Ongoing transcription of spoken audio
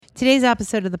Today's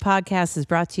episode of the podcast is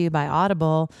brought to you by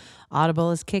Audible.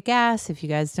 Audible is kick-ass. If you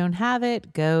guys don't have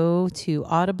it, go to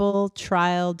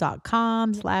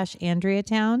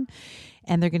audibletrial.com/AndreaTown,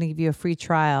 and they're going to give you a free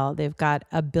trial. They've got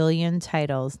a billion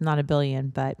titles, not a billion,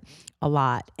 but a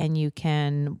lot. And you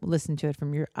can listen to it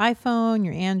from your iPhone,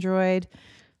 your Android,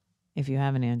 if you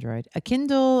have an Android, a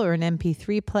Kindle or an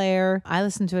MP3 player. I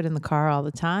listen to it in the car all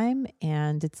the time,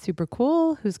 and it's super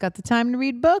cool. Who's got the time to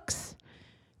read books?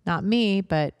 Not me,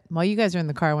 but while you guys are in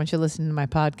the car, I want you to listen to my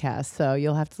podcast. So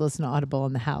you'll have to listen to Audible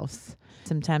in the house.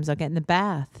 Sometimes I'll get in the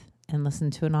bath and listen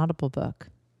to an Audible book.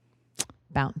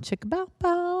 Bow chicka bow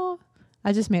bow.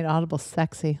 I just made Audible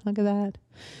sexy. Look at that.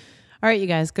 All right, you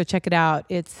guys, go check it out.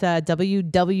 It's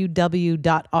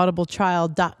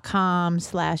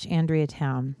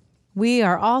www.audibletrial.com/AndreaTown. We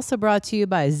are also brought to you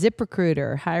by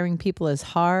ZipRecruiter. Hiring people is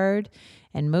hard,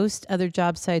 and most other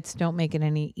job sites don't make it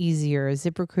any easier.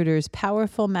 ZipRecruiter's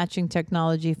powerful matching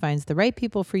technology finds the right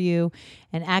people for you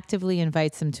and actively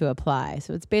invites them to apply.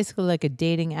 So it's basically like a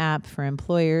dating app for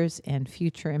employers and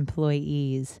future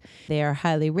employees. They are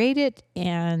highly rated,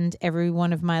 and every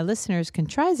one of my listeners can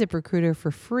try ZipRecruiter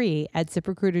for free at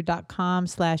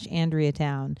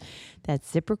ZipRecruiter.com/AndreaTown.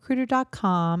 That's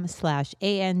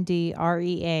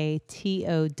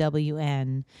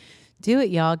ZipRecruiter.com/AndreaTown. Do it,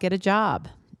 y'all. Get a job.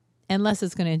 Unless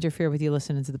it's going to interfere with you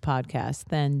listening to the podcast,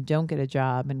 then don't get a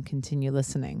job and continue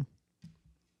listening.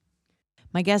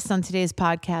 My guest on today's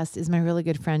podcast is my really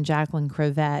good friend, Jacqueline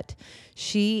Crevette.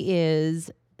 She is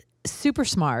super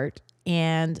smart,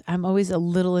 and I'm always a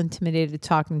little intimidated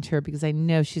talking to her because I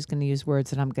know she's going to use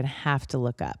words that I'm going to have to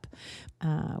look up.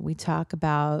 We talk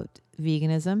about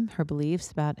veganism, her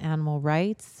beliefs about animal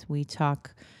rights. We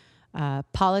talk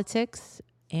politics,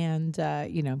 and,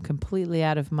 completely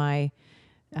out of my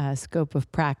scope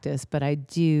of practice, but I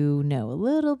do know a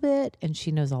little bit, and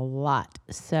she knows a lot.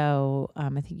 So I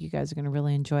think you guys are going to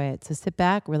really enjoy it. So sit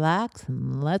back, relax,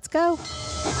 and let's go.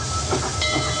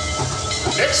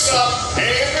 Next up,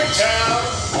 Andrew Town,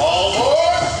 all aboard!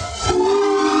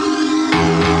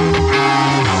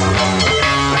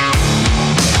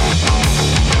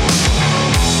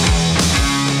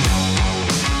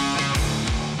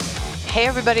 Hey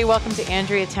everybody, welcome to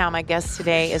Andrea Town. My guest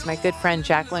today is my good friend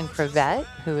Jacqueline Crevette,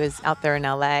 who is out there in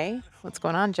LA. What's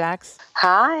going on, Jax?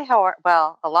 Hi,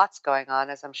 a lot's going on,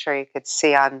 as I'm sure you could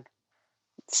see on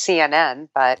CNN,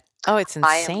 but oh, it's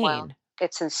insane.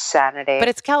 It's insanity. But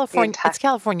it's California. It's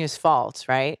California's fault,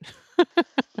 right?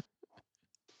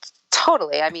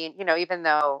 Totally. I mean, even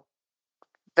though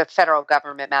the federal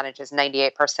government manages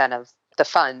 98% of the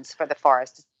funds for the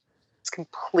forest, it's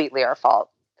completely our fault.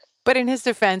 But in his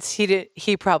defense,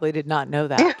 he probably did not know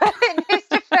that. In his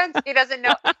defense, he doesn't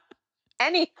know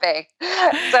anything.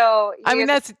 So I mean,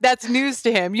 that's news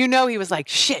to him. He was like,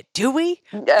 "Shit, do we?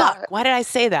 Fuck, why did I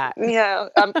say that?" Yeah.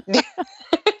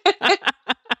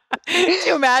 Can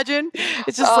you imagine?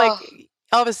 It's just like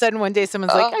all of a sudden one day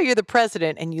someone's like, "Oh, you're the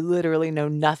president," and you literally know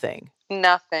nothing.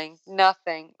 Nothing.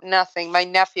 My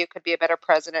nephew could be a better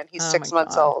president. He's 6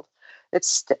 months old.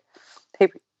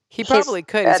 He probably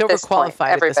could. He's overqualified at this point.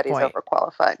 Everybody's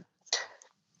overqualified.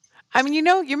 I mean, you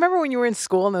remember when you were in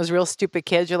school and those real stupid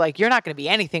kids, you're like, you're not going to be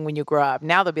anything when you grow up.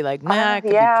 Now they'll be like, nah, I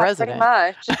could be president. Pretty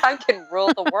much. I can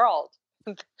rule the world.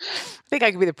 I think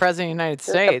I could be the president of the United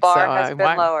States. The bar has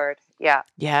been lowered. Yeah.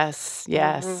 Yes.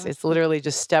 Mm-hmm. It's literally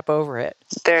just step over it.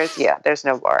 There's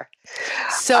no bar.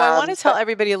 So I want to tell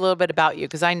everybody a little bit about you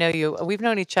because I know you. We've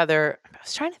known each other. I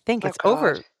was trying to think. It's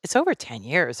over 10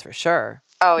 years for sure.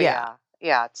 Oh, yeah.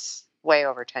 Yeah, it's way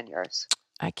over 10 years.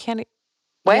 I can't...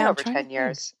 Way over 10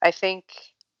 years. I think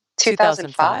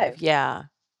 2005. Yeah.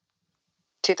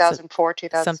 2004,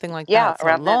 2000. Something like that. Yeah, for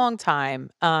around a long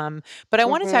time. But I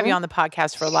wanted to have you on the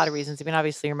podcast for a lot of reasons. I mean,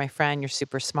 obviously, you're my friend. You're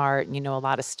super smart and you know a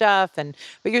lot of stuff. But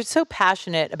you're so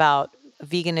passionate about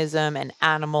veganism and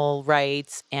animal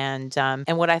rights. And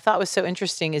what I thought was so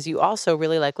interesting is you also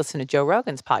really like listen to Joe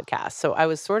Rogan's podcast. So I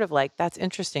was sort of like, that's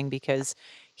interesting because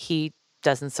he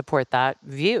doesn't support that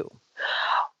view.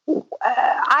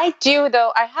 I do,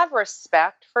 though. I have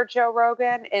respect for Joe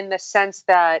Rogan in the sense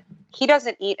that he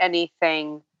doesn't eat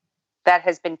anything that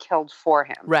has been killed for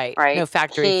him. Right. No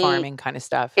factory farming kind of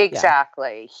stuff.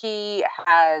 Exactly. Yeah. He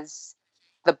has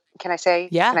can I say?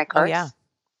 Yeah. Can I curse? Oh, yeah.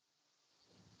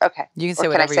 Okay. You can say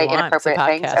whatever you want. Inappropriate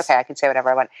things? Okay, I can say whatever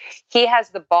I want. He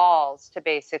has the balls to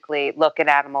basically look an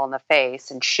animal in the face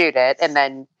and shoot it and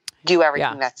then do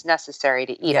everything that's necessary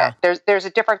to eat it. There's a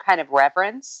different kind of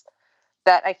reverence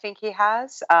that I think he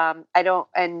has.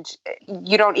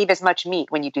 You don't eat as much meat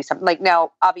when you do something like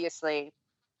now, obviously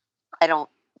I don't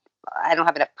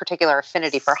have a particular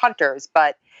affinity for hunters,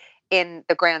 but in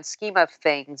the grand scheme of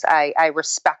things, I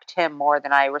respect him more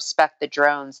than I respect the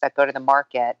drones that go to the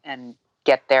market and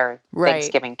get their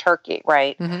Thanksgiving turkey,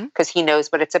 right? Because he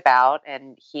knows what it's about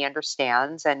and he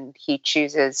understands and he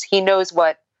knows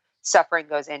what suffering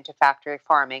goes into factory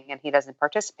farming and he doesn't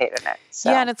participate in it.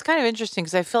 So. Yeah, and it's kind of interesting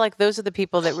because I feel like those are the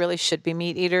people that really should be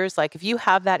meat eaters. Like if you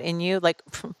have that in you, like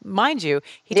mind you,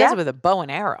 he does it with a bow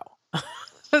and arrow.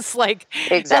 It's like,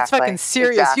 that's fucking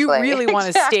serious. Exactly. You really want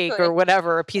a steak or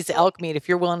whatever, a piece of elk meat, if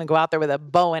you're willing to go out there with a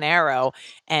bow and arrow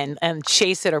and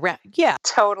chase it around. Yeah.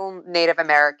 Total Native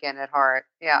American at heart.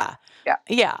 Yeah.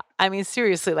 Yeah. I mean,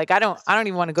 seriously, like I don't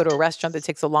even want to go to a restaurant that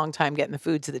takes a long time getting the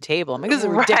food to the table. I mean, this is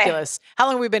ridiculous. How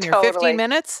long have we been here? 15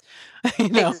 minutes?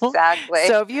 Exactly.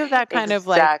 So if you have that kind of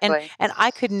like, and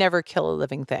I could never kill a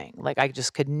living thing. Like I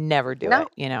just could never do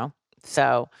it,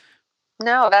 So.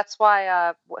 No, that's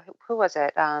why, who was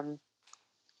it? The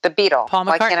Beatle. Paul McCartney.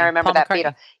 Why can't I remember that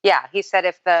Beatle? Yeah. He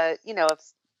said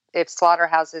if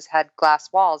slaughterhouses had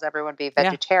glass walls, everyone would be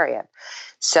vegetarian.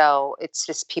 So it's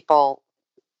just people,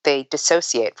 they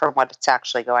dissociate from what's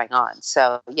actually going on.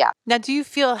 So yeah. Now, do you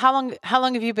feel, how long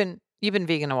have you've been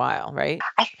vegan a while, right?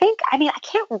 I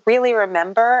can't really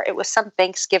remember. It was some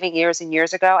Thanksgiving years and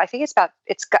years ago. I think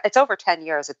it's over 10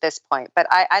 years at this point, but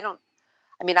I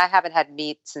haven't had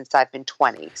meat since I've been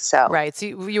 20. So right. So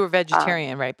you were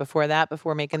vegetarian, right? Before that,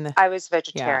 before making the. I was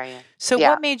vegetarian. Yeah. So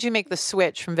what made you make the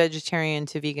switch from vegetarian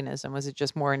to veganism? Was it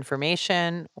just more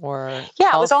information or?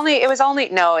 Yeah, health? it was only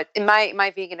no.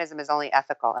 My veganism is only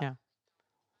ethical. Yeah.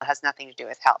 It has nothing to do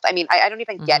with health. I mean, I don't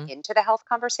even get into the health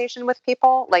conversation with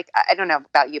people. Like I don't know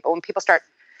about you, but when people start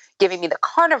giving me the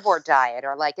carnivore diet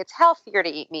or like it's healthier to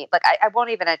eat meat, like I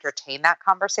won't even entertain that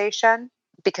conversation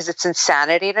because it's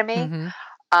insanity to me.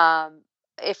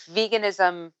 If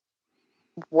veganism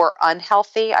were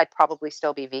unhealthy, I'd probably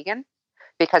still be vegan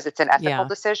because it's an ethical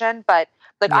decision. But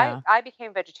like I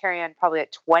became vegetarian probably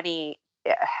at 20,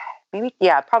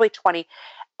 probably 20,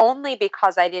 only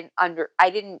because I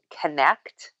didn't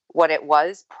connect what it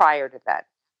was prior to that.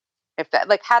 If that,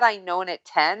 like, had I known at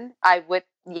 10, I would,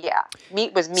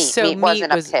 meat was meat. So meat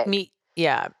wasn't a pig. Meat,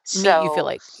 so meat, you feel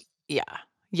like,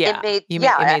 it made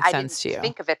sense to you. I didn't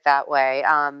think of it that way.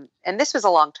 And this was a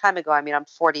long time ago. I mean, I'm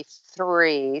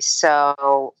 43,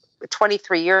 so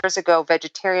 23 years ago,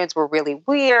 vegetarians were really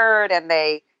weird, and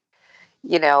they,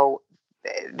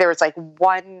 there was like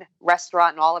one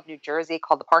restaurant in all of New Jersey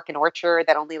called the Park and Orchard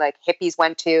that only like hippies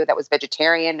went to that was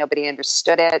vegetarian. Nobody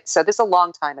understood it. So this is a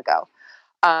long time ago.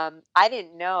 I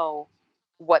didn't know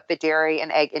what the dairy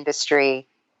and egg industry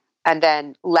and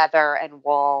then leather and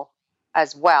wool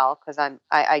as well, because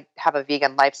I have a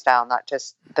vegan lifestyle, not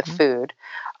just the food.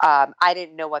 I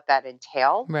didn't know what that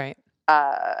entailed. Right.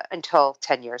 Until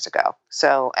 10 years ago.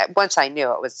 So once I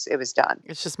knew it was done.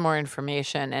 It's just more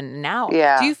information. And now,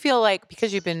 do you feel like,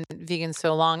 because you've been vegan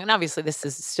so long, and obviously this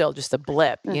is still just a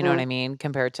blip, you know what I mean?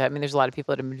 Compared to, there's a lot of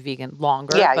people that have been vegan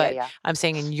longer, but I'm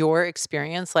saying in your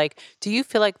experience, like, do you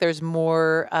feel like there's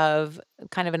more of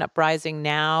kind of an uprising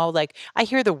now? Like I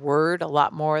hear the word a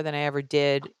lot more than I ever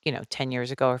did, 10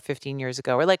 years ago or 15 years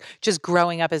ago, or like just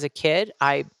growing up as a kid.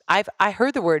 I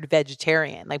heard the word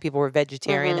vegetarian, like people were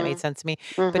vegetarian. That made sense to me.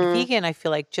 But vegan, I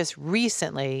feel like just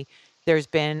recently there's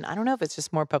been, I don't know if it's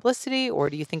just more publicity, or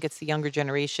do you think it's the younger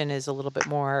generation is a little bit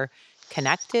more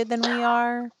connected than we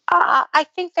are? I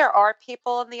think there are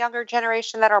people in the younger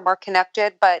generation that are more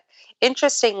connected, but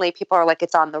interestingly, people are like,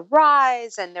 it's on the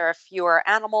rise and there are fewer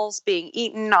animals being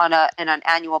eaten on an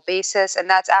annual basis. And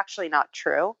that's actually not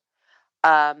true.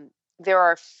 There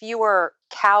are fewer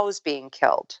cows being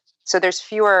killed. So there's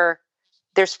fewer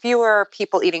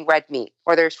people eating red meat,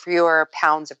 or there's fewer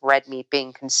pounds of red meat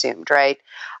being consumed, right?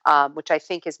 Which I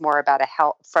think is more about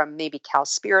from maybe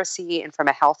cowspiracy and from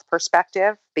a health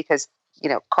perspective, because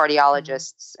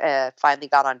cardiologists finally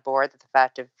got on board that the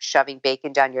fact of shoving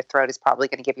bacon down your throat is probably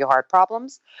going to give you heart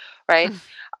problems, right?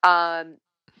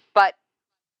 But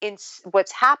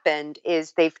what's happened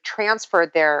is they've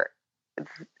transferred it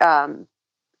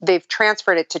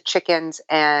to chickens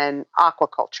and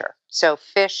aquaculture. So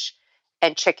fish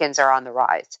and chickens are on the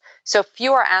rise. So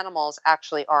fewer animals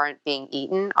actually aren't being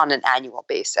eaten on an annual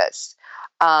basis.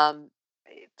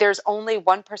 There's only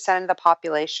 1% of the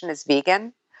population is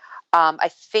vegan. I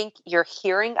think you're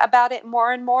hearing about it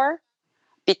more and more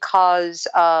because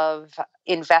of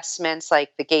investments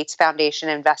like the Gates Foundation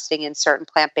investing in certain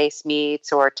plant-based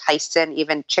meats, or Tyson,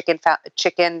 even chicken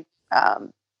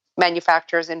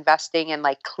manufacturers investing in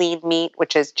like clean meat,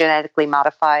 which is genetically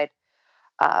modified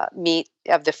meat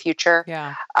of the future.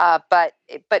 Yeah. But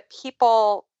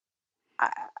people,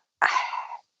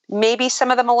 maybe some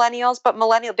of the millennials, but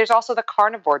there's also the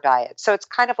carnivore diet. So it's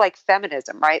kind of like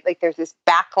feminism, right? Like there's this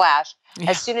backlash.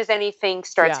 Yeah. As soon as anything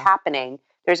starts happening,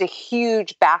 there's a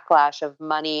huge backlash of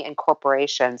money and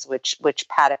corporations, which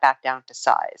pat it back down to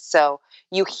size. So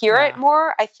you hear it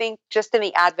more, I think, just in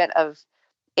the advent of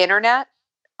internet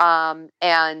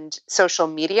and social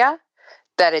media,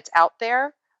 that it's out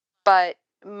there. But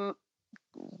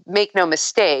make no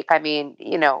mistake, I mean,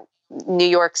 New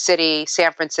York City,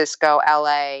 San Francisco,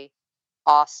 LA,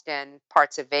 Austin,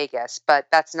 parts of Vegas, but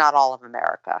that's not all of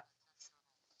America.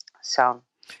 So,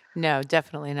 no,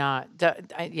 definitely not.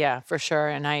 Yeah, for sure.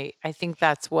 And I think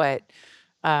that's what,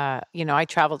 I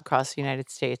traveled across the United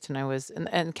States, and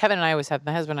and Kevin and I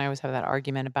my husband and I always have that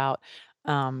argument about,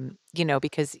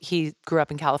 because he grew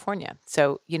up in California.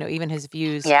 So, even his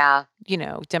views, yeah.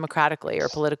 Democratically or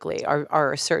politically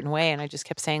are a certain way. And I just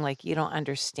kept saying, like, you don't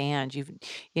understand. You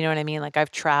know what I mean? Like,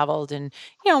 I've traveled, and,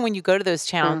 when you go to those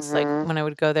towns, like when I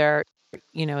would go there,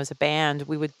 as a band,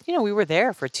 we would, we were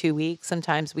there for 2 weeks.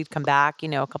 Sometimes we'd come back, a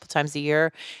couple times a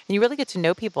year, and you really get to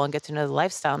know people and get to know the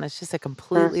lifestyle. And it's just a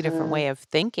completely different way of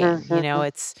thinking.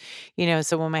 It's,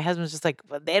 so when my husband's just like,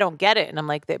 well, they don't get it. And I'm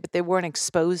like, but they weren't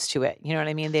exposed to it. You know what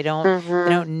I mean? They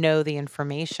don't know the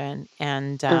information.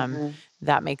 And,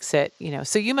 that makes it,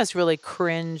 so you must really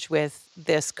cringe with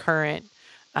this current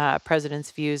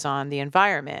president's views on the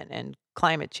environment and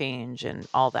climate change and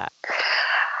all that.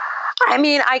 I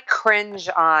mean, I cringe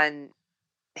on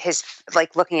his,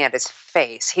 like, looking at his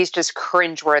face. He's just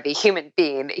cringeworthy human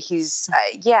being. He's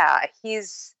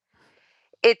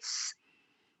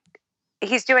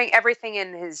doing everything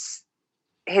in his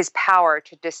power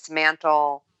to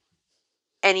dismantle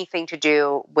anything to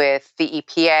do with the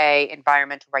EPA,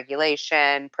 environmental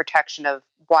regulation, protection of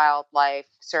wildlife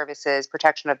services,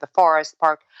 protection of the forest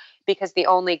park, because the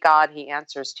only God he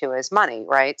answers to is money,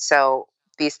 right? So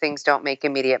these things don't make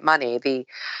immediate money. The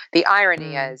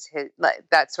irony is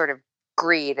that sort of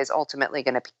greed is ultimately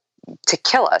going to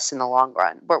kill us in the long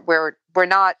run. We're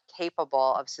not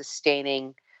capable of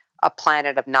sustaining a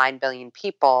planet of 9 billion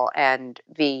people, and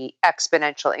the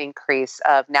exponential increase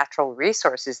of natural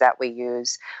resources that we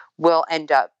use will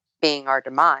end up being our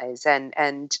demise.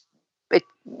 And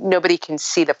nobody can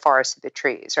see the forest of the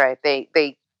trees, right? They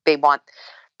want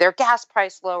their gas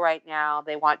price low right now.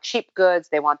 They want cheap goods.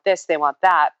 They want this. They want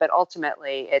that. But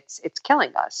ultimately, it's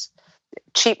killing us.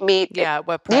 Cheap meat. Yeah,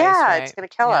 what price? Yeah, right? It's going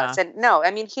to kill us. And no, I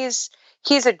mean, he's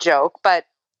a joke, but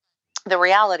the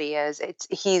reality is,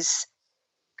 he's.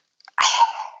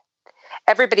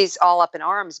 Everybody's all up in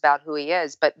arms about who he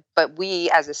is, but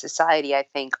we as a society, I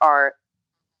think, are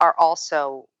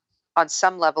also on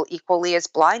some level equally as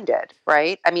blinded,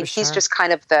 right? I mean, he's just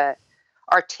kind of the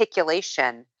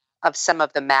articulation of some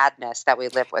of the madness that we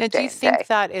live with. Now, day do you to think day.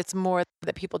 that it's more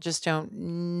that people just don't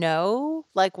know,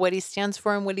 like, what he stands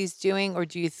for and what he's doing, or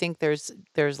do you think there's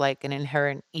like an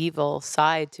inherent evil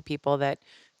side to people that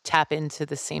tap into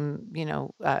the same,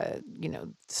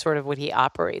 sort of what he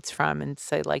operates from, and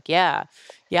say, like, yeah,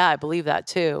 I believe that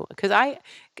too? Because I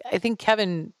think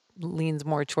Kevin leans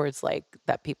more towards, like,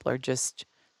 that people are just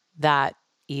that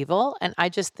evil, and I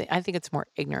think it's more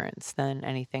ignorance than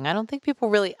anything. I don't think people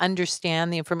really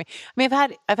understand the information. I mean,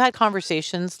 I've had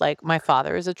conversations, like, my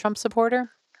father is a Trump supporter,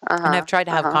 and I've tried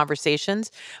to have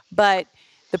conversations, but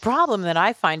the problem that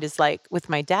I find is, like, with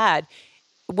my dad,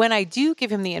 when I do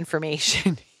give him the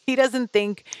information, he doesn't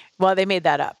think, well, they made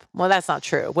that up. Well, that's not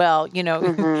true. Well,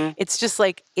 it's just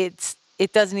like, it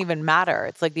doesn't even matter.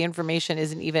 It's like the information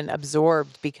isn't even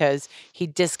absorbed because he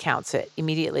discounts it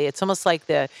immediately. It's almost like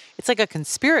it's like a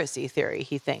conspiracy theory,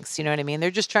 he thinks. You know what I mean?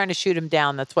 They're just trying to shoot him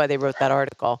down. That's why they wrote that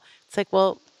article. It's like,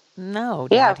 well, no,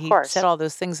 Dad. Yeah, of He course. said all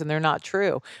those things and they're not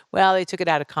true. Well, they took it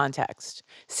out of context.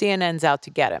 CNN's out to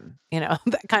get him,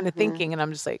 that kind of thinking. And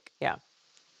I'm just like, yeah.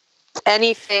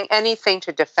 Anything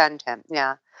to defend him.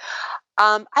 Yeah.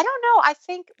 I don't know. I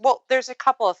think, well, there's a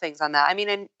couple of things on that. I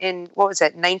mean, in what was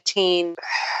it,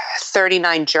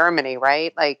 1939 Germany,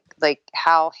 right? Like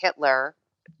how Hitler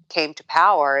came to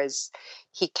power is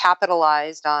he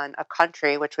capitalized on a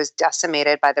country which was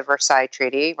decimated by the Versailles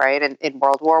Treaty, right? In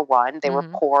World War I, they were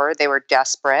poor, they were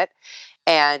desperate,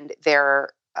 and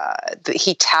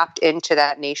he tapped into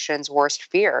that nation's worst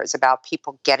fears about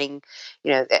people getting,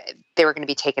 they were going to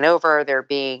be taken over.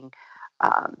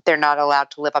 They're not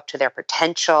allowed to live up to their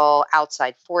potential,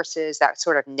 outside forces, that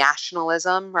sort of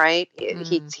nationalism, right?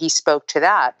 He spoke to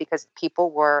that because people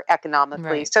were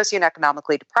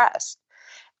socioeconomically depressed.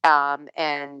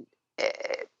 And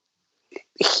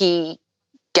he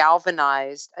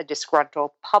galvanized a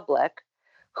disgruntled public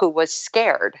who was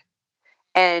scared.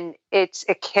 And it's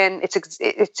akin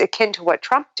to what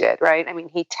Trump did, right? I mean,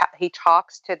 he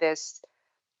talks to this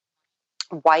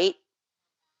white,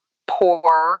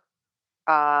 poor,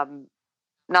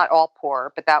 not all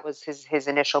poor, but that was his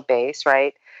initial base,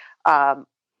 right?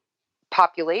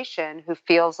 Population who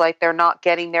feels like they're not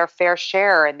getting their fair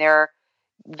share, and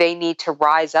they need to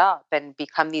rise up and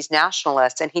become these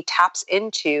nationalists. And he taps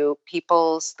into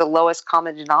the lowest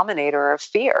common denominator of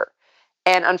fear.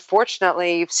 And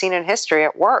unfortunately, you've seen in history,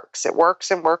 it works. It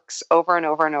works and works over and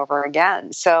over and over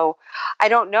again. So I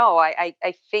don't know. I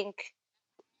think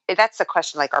that's the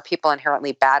question, like, are people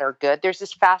inherently bad or good? There's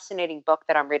this fascinating book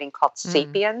that I'm reading called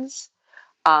Sapiens,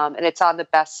 and it's on the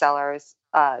bestsellers,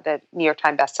 the New York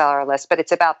Times bestseller list, but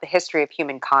it's about the history of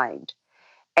humankind.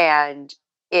 And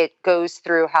it goes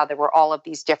through how there were all of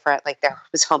these different, like there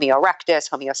was Homo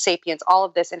erectus, Homo sapiens, all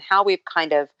of this, and how we've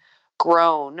kind of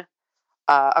grown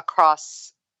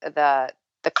across the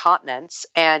continents.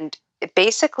 And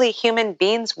basically human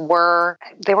beings were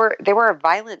a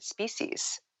violent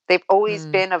species. They've always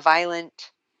been a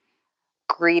violent,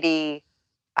 greedy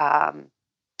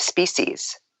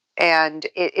species. And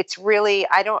it's really,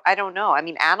 I don't know. I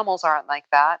mean, animals aren't like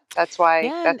that. That's why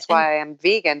I'm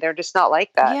vegan. They're just not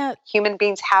like that. Yeah. Human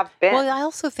beings have been. Well, I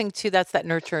also think too, that's that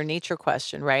nurture and nature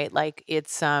question, right? Like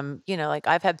it's, like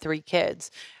I've had 3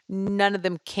 kids. None of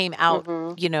them came out,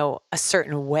 a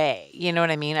certain way. You know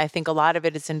what I mean? I think a lot of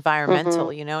it is environmental,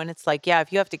 and it's like, yeah,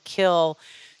 if you have to kill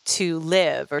to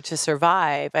live or to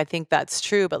survive, I think that's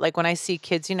true. But like when I see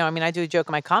kids, I do a joke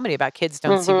in my comedy about kids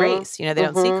don't see race, they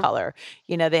don't see color,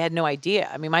 they had no idea.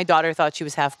 I mean, my daughter thought she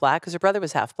was half black because her brother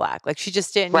was half black. Like she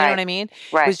just didn't, you know what I mean?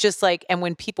 Right. It was just like, and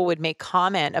when people would make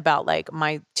comment about like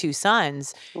my 2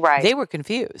 sons, they were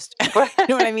confused. You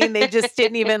know what I mean? They just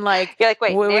didn't even like, you're like,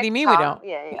 wait, what Nick, do you mean Tom? we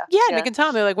don't? Yeah, Nick and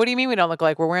Tom, they're like, what do you mean we don't look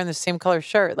like? We're wearing the same color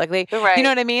shirt. Like they, you know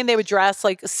what I mean? They would dress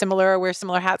like similar, wear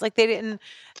similar hats. Like they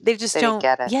just don't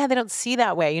get it. Yeah, they don't see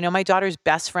that way. My daughter's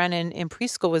best friend in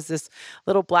preschool was this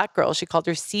little black girl. She called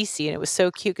her Cece, and it was so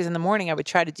cute because in the morning I would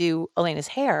try to do Elena's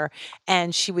hair,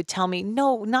 and she would tell me,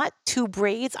 no, not 2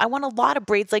 braids. I want a lot of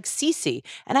braids like Cece.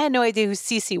 And I had no idea who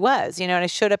Cece was, and I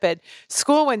showed up at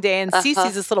school one day, and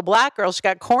Cece's this little black girl. She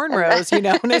got cornrows,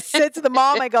 and I said to the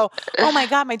mom, I go, oh my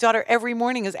God, my daughter every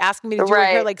morning is asking me to do her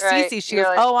hair like Cece. She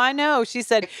goes, oh, I know. She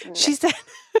said,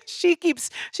 she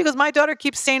goes, my daughter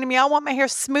keeps saying to me, I want my hair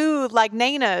smooth like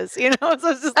Nana's, So it's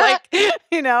just like,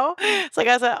 it's like,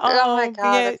 I said, oh my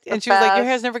God, yeah. And she was like, your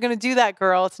hair's never going to do that,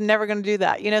 girl. It's never going to do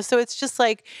that, So it's just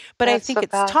like, but I think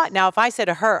it's taught. Now, if I said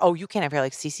to her, oh, you can't have hair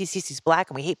like Cece, Cece's black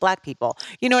and we hate black people,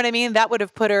 you know what I mean? That would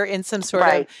have put her in some sort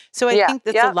of, so I think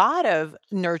that's a lot of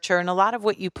nurture and a lot of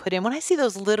what you put in. When I see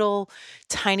those little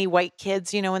tiny white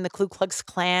kids, in the Ku Klux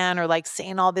Klan or like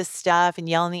saying all this stuff and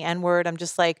yelling the N-word, I'm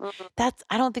just like,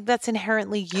 I don't think that's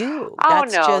inherently you.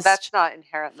 That's not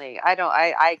inherently.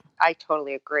 I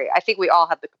totally agree. I think we all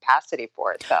have the capacity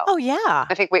for it, though. Oh yeah,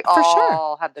 I think we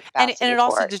all have the capacity. And it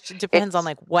also just depends on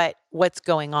like what's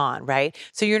going on, right?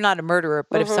 So you're not a murderer,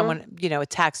 but if someone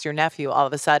attacks your nephew, all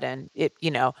of a sudden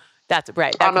that's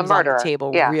right. That comes on the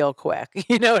table real quick.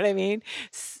 You know what I mean?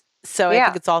 So I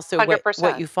think it's also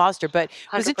what you foster. But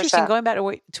it was interesting going back to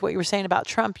what you were saying about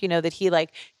Trump, that he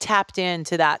like tapped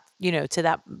into that, to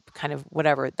that kind of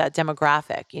whatever, that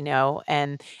demographic,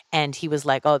 and he was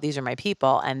like, oh, these are my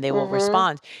people and they will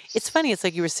respond. It's funny. It's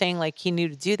like you were saying, like he knew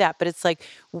to do that, but it's like,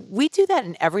 we do that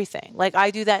in everything. Like I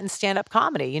do that in stand-up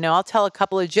comedy. I'll tell a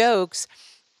couple of jokes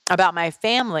about my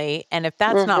family. And if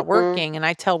that's not working and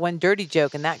I tell one dirty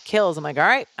joke and that kills, I'm like, all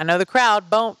right, I know the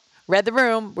crowd, boom. Read the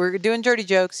room. We're doing dirty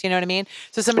jokes. You know what I mean?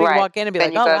 So somebody would walk in and be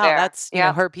like, oh, wow, that's,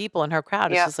 her people and her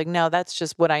crowd. It's just like, no, that's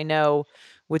just what I know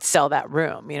would sell that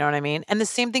room. You know what I mean? And the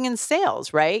same thing in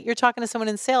sales, right? You're talking to someone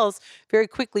in sales very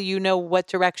quickly, what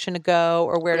direction to go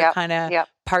or where to kind of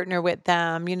partner with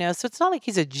them, So it's not like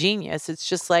he's a genius. It's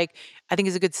just like, I think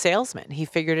he's a good salesman. He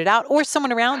figured it out. Or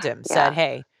someone around him said,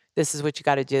 hey, this is what you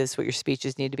got to do. This is what your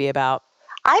speeches need to be about.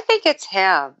 I think it's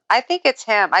him. I think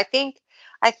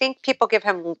people give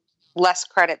him less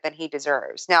credit than he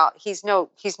deserves. Now, he's no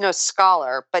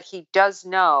scholar, but he does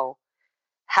know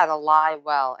how to lie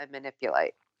well and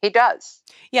manipulate. He does.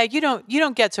 Yeah, you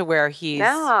don't get to where he's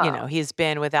he's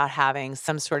been without having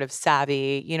some sort of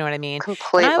savvy, you know what I mean?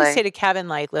 Completely. And I always say to Kevin,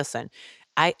 like, listen,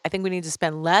 I think we need to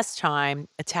spend less time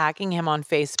attacking him on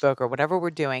Facebook or whatever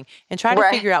we're doing and try to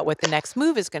figure out what the next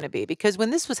move is going to be. Because when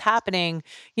this was happening,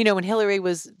 when Hillary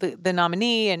was the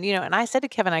nominee and and I said to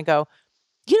Kevin, I go,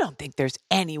 you don't think there's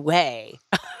any way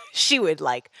she would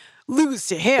like lose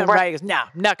to him, right? He goes, no,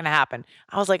 not going to happen.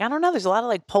 I was like, I don't know. There's a lot of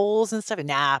like polls and stuff.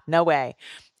 Nah, no way.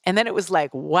 And then it was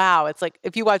like, wow, it's like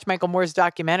if you watch Michael Moore's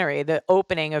documentary, the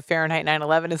opening of Fahrenheit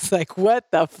 9/11 is like, what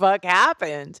the fuck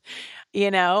happened?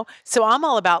 So I'm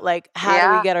all about like,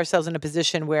 how do we get ourselves in a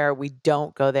position where we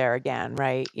don't go there again,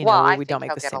 right? Where we don't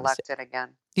make the same mistake. He'll get elected again.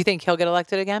 You think he'll get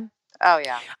elected again? Oh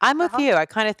yeah, I'm with you. I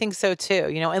kind of think so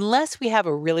too. Unless we have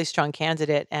a really strong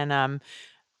candidate, and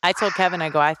I told Kevin,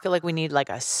 I feel like we need like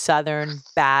a Southern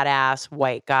badass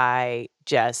white guy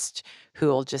who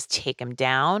will just take him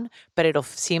down, but it'll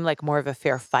seem like more of a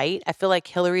fair fight. I feel like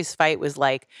Hillary's fight was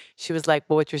like, she was like,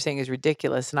 well, what you're saying is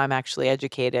ridiculous, and I'm actually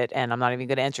educated, and I'm not even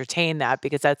going to entertain that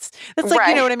because that's like, Right.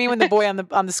 you know what I mean? When the boy on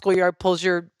the schoolyard pulls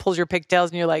your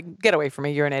pigtails and you're like, get away from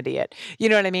me, you're an idiot. You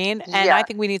know what I mean? And I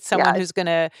think we need someone who's going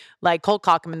to like cold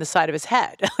cock him in the side of his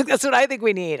head. That's what I think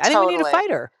we need. I think we need a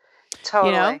fighter.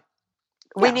 Totally.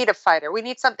 We need a fighter. We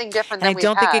need something different than we had.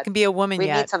 I don't think it can be a woman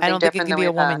yet. I don't think it can be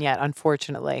a woman yet,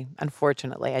 unfortunately.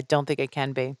 I don't think it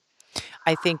can be.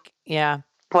 I think,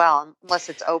 Well, unless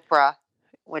it's Oprah,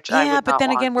 which I would not but then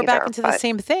want again, we're either, back into the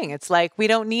same thing. It's like we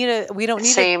don't need a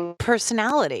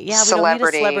personality. Yeah, we don't need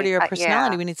a celebrity or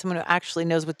personality. We need someone who actually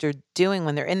knows what they're doing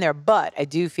when they're in there. But I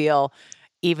do feel,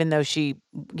 even though she,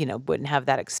 wouldn't have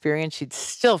that experience, she'd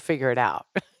still figure it out.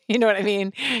 You know what I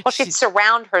mean? Well, she'd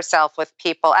surround herself with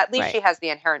people. At least she has the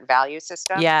inherent value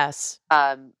system. Yes.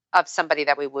 Of somebody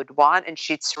that we would want, and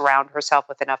she'd surround herself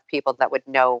with enough people that would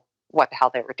know what the hell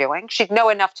they were doing. She'd know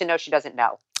enough to know she doesn't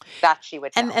know. That she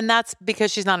would know. And that's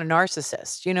because she's not a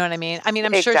narcissist. You know what I mean? I mean,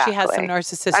 I'm sure she has some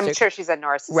narcissistic. I'm sure she's a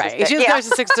narcissist. Right. She has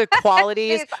narcissistic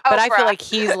qualities, but I feel like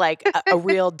he's like a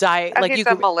real like he's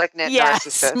a malignant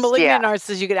narcissist. Malignant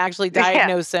narcissist. You could actually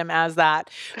diagnose him as that.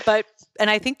 And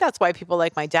I think that's why people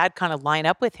like my dad kind of line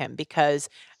up with him, because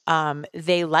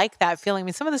they like that feeling. I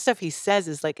mean, some of the stuff he says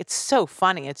is like, it's so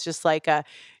funny. It's just like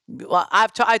well,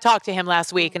 I talked to him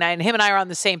last week, and him and I are on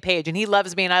the same page, and he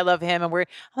loves me and I love him, and I'm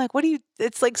like,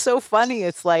 it's like so funny.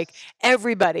 It's like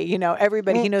everybody, he knows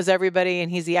everybody,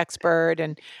 and he's the expert,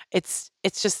 and it's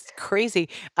just crazy.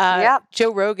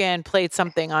 Joe Rogan played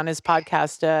something on his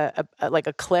podcast, like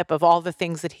a clip of all the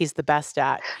things that he's the best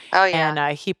at. Oh yeah.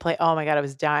 And he played, oh my God, I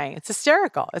was dying. It's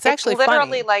hysterical. It's actually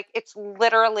literally funny. It's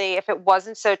literally, if it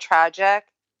wasn't so tragic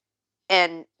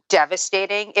and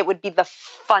devastating, it would be the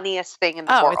funnious thing in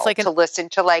the world to listen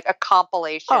to, like a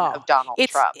compilation of Donald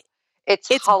Trump. It's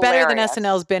better than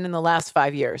SNL's been in the last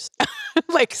 5 years.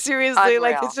 Like seriously, Unreal.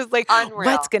 like it's just like,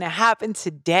 what's going to happen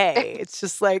today? It's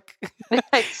just like,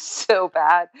 it's so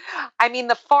bad. I mean,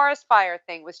 the forest fire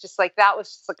thing was just like, that was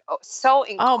just like so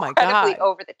incredibly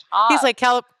over the top. He's like,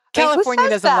 California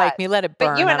doesn't like me. Let it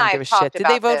burn. But you and I don't give a shit. Did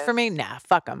they vote for me? Nah,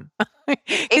 fuck them.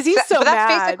 Because he's so mad.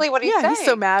 That's basically what he's saying. He's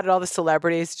so mad at all the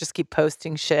celebrities just keep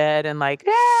posting shit and like,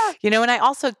 and I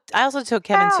also told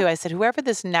Kevin too. I said, whoever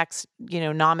this next,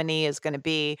 nominee is going to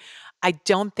be, I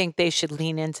don't think they should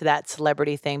lean into that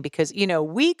celebrity thing because,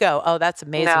 we go, oh, that's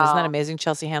amazing. No. Isn't that amazing?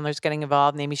 Chelsea Handler's getting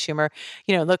involved, and Amy Schumer,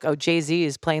 look, Jay-Z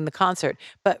is playing the concert.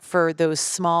 But for those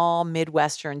small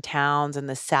Midwestern towns in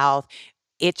the South,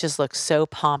 it just looks so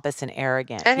pompous and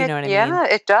arrogant. And you know what I mean? Yeah,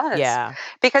 it does. Yeah.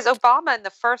 Because Obama in the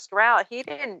first round, he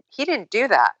didn't do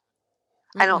that.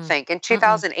 I don't think. In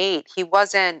 2008, he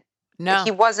wasn't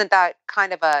that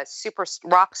kind of a super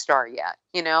rock star yet,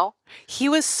 He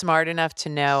was smart enough to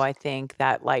know, I think,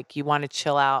 that like you want to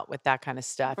chill out with that kind of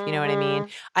stuff. You know what I mean?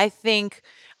 I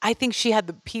think she had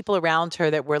the people around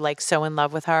her that were like so in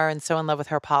love with her and so in love with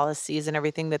her policies and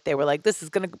everything that they were like,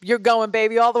 you're going,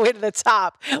 baby, all the way to the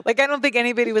top. Like, I don't think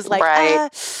anybody was like,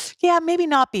 yeah, maybe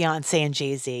not Beyonce and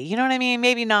Jay-Z. You know what I mean?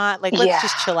 Maybe not. Like, let's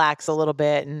just chillax a little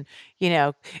bit and,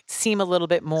 seem a little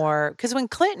bit more. Because when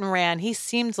Clinton ran, he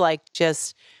seemed like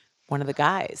just one of the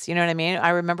guys. You know what I mean? I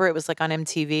remember it was like on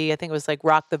MTV. I think it was like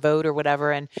Rock the Vote or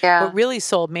whatever. And what really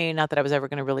sold me, not that I was ever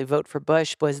going to really vote for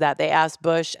Bush, was that they asked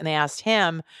Bush and they asked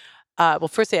him,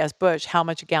 first they asked Bush how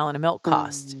much a gallon of milk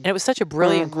cost. And it was such a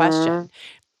brilliant question.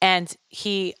 And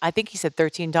I think he said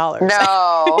 $13. No.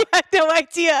 I had no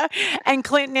idea. And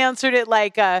Clinton answered it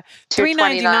like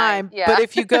 $3.99. Yeah. But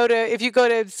if you go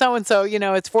to so and so,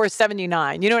 it's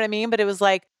 $4.79. You know what I mean? But it was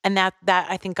like, and that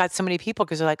I think got so many people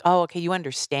because they're like, oh, okay, you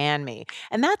understand me.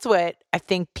 And that's what I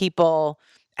think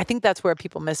that's where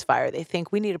people misfire. They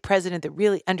think we need a president that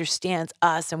really understands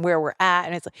us and where we're at.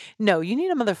 And it's like, no, you need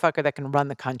a motherfucker that can run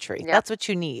the country. Yep. That's what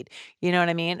you need. You know what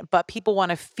I mean? But people want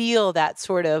to feel that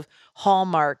sort of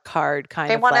Hallmark card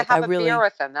kind of. They want to have a beer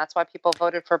with him. That's why people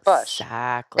voted for Bush.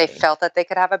 Exactly. They felt that they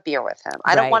could have a beer with him.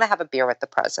 I don't want to have a beer with the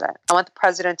president. I want the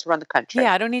president to run the country.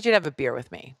 Yeah, I don't need you to have a beer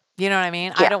with me. You know what I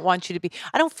mean? Yeah.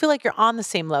 I don't feel like you're on the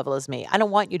same level as me. I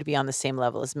don't want you to be on the same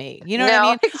level as me. You know what I No,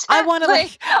 mean? exactly. I want to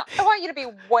I want you to be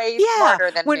way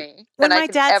smarter than me when than I my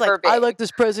can dad's like, ever be. I like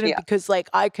this president Yeah. because like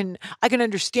I can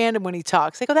understand him when he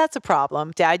talks. I go, that's a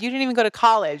problem, Dad. You didn't even go to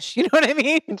college. You know what I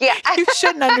mean? Yeah. You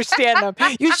shouldn't understand them.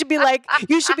 You should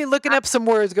be looking up some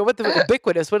words. Go, what the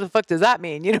ubiquitous? What the fuck does that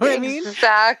mean? You know what I mean?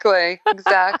 Exactly.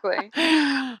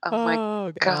 Oh my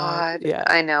Oh God. yeah.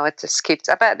 I know, it just keeps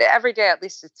up. But every day, at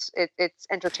least it's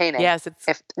entertaining. Yes,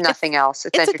 if nothing else,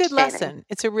 it's a entertaining. good lesson.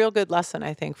 It's a real good lesson,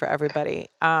 I think, for everybody.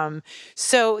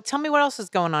 So tell me what else is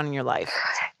going on in your life.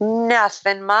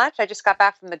 Nothing much. I just got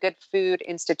back from the Good Food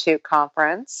Institute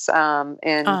conference in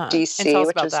And tell DC, us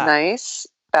which about was that. nice,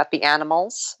 about the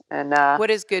animals. And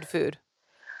what is Good Food?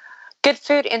 Good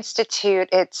Food Institute,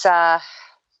 it's a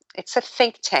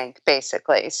think tank,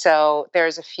 basically. So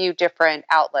there's a few different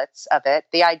outlets of it.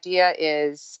 The idea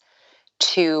is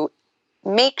to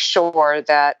make sure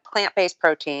that plant-based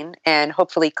protein and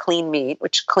hopefully clean meat,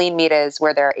 which clean meat is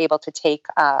where they're able to take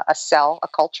a cell, a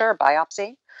culture, a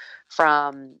biopsy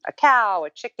from a cow, a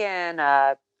chicken,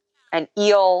 an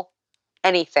eel,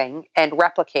 anything, and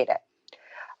replicate it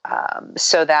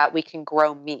so that we can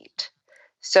grow meat.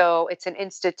 So it's an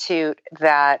institute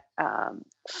that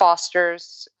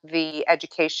fosters the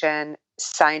education,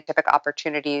 scientific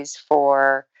opportunities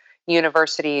for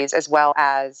universities as well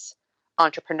as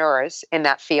entrepreneurs in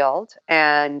that field.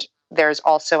 And there's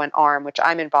also an arm, which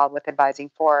I'm involved with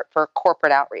advising for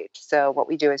corporate outreach. So what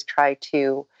we do is try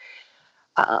to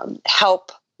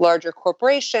help larger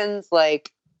corporations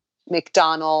like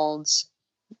McDonald's,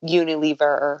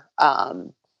 Unilever,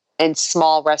 and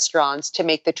small restaurants to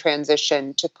make the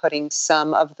transition to putting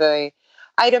some of the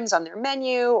items on their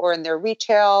menu or in their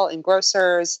retail and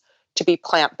grocers to be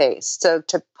plant-based. So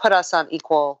to put us on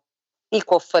equal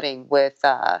footing with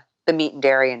the meat and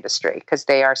dairy industry, because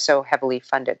they are so heavily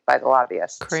funded by the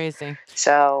lobbyists. Crazy.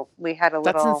 So we had a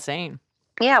little... That's insane.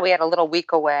 Yeah, we had a little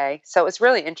week away. So it was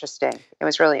really interesting.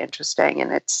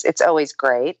 And it's always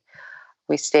great.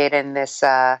 We stayed in this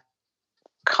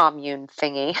commune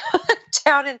thingy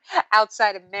down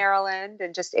outside of Maryland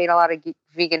and just ate a lot of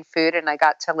vegan food. And I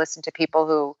got to listen to people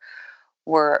who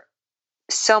were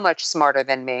so much smarter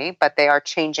than me, but they are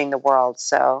changing the world.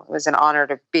 So it was an honor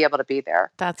to be able to be there.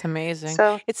 That's amazing.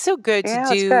 So it's so good to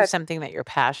do something that you're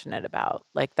passionate about.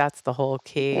 Like that's the whole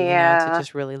key, to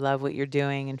just really love what you're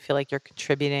doing and feel like you're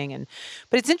contributing.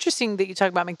 But it's interesting that you talk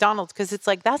about McDonald's because it's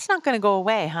like, that's not going to go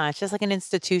away, huh? It's just like an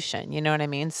institution, you know what I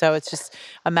mean? So it's just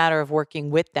a matter of working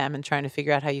with them and trying to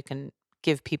figure out how you can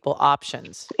give people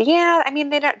options. Yeah. I mean,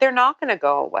 they're not going to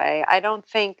go away. I don't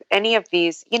think any of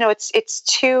these, it's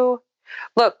too...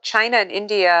 Look, China and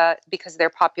India, because of their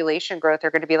population growth,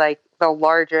 are going to be like the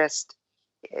largest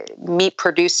meat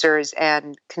producers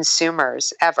and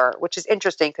consumers ever, which is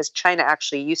interesting because China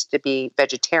actually used to be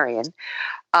vegetarian.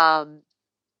 And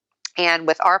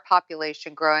with our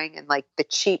population growing and like the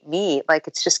cheap meat, like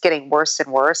it's just getting worse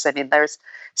and worse. I mean, there's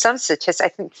some statistics, I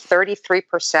think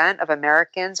 33% of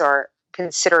Americans are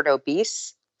considered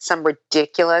obese, some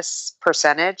ridiculous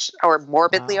percentage, or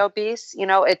morbidly obese.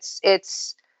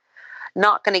 It's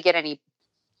not going to get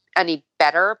any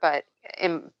better, but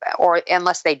or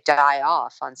unless they die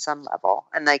off on some level,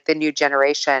 and like the new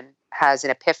generation has an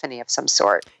epiphany of some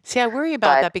sort. See, I worry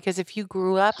about that because if you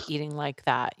grew up eating like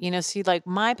that, like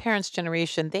my parents'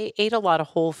 generation, they ate a lot of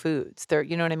whole foods.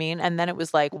 You know what I mean? And then it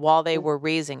was like while they were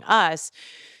raising us,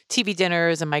 TV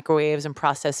dinners and microwaves and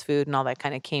processed food and all that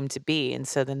kind of came to be. And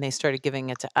so then they started giving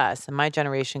it to us. And my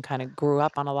generation kind of grew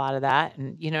up on a lot of that.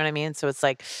 And you know what I mean? So it's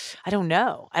like, I don't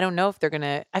know. I don't know if they're going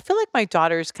to, I feel like my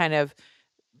daughter's kind of,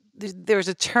 there's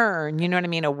a turn, you know what I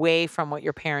mean? Away from what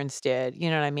your parents did, you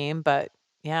know what I mean? But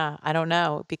yeah, I don't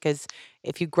know, because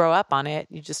if you grow up on it,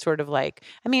 you just sort of like,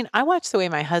 I mean, I watch the way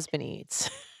my husband eats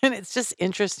and it's just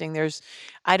interesting.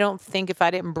 I don't think if I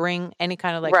didn't bring any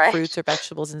kind of like fruits or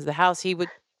vegetables into the house, he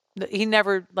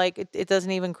never it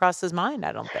doesn't even cross his mind,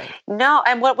 I don't think. No,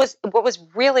 and what was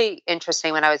really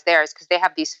interesting when I was there is because they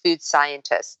have these food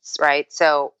scientists, right?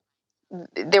 So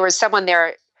there was someone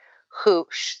there who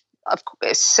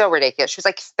is so ridiculous. She was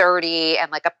like 30 and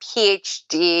like a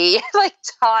PhD, like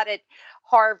taught at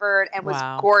Harvard and was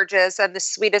gorgeous and the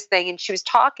sweetest thing. And she was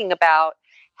talking about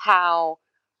how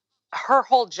her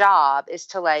whole job is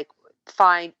to like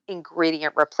find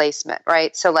ingredient replacement,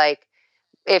 right? So like,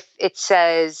 if it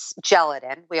says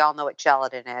gelatin, we all know what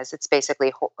gelatin is. It's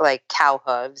basically like cow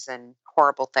hooves and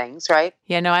horrible things, right?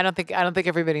 Yeah, no, I don't think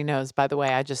everybody knows. By the way,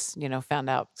 I just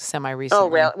found out semi-recently. Oh,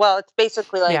 really? Well, it's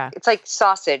basically like it's like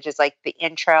sausage is like the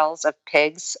entrails of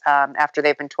pigs after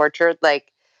they've been tortured.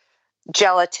 Like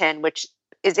gelatin, which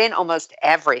is in almost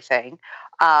everything,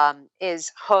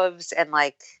 is hooves and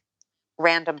like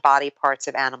random body parts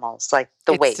of animals, like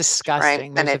the It's waist,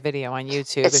 disgusting. right? There's a video on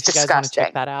YouTube It's if you guys want to check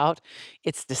disgusting. that out.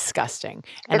 It's disgusting.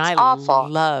 And It's I awful.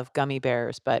 love gummy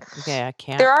bears, but yeah, I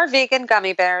can't. There are vegan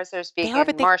gummy bears. There's They are,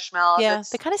 vegan but marshmallows. yeah,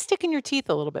 they kind of stick in your teeth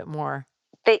a little bit more.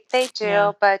 They do,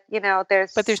 Yeah. but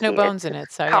But there's no bones in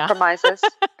it, so yeah. compromises.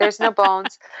 There's no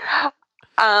bones.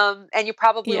 And you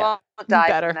probably Yeah, won't die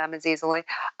better. from them as easily.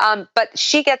 But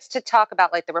she gets to talk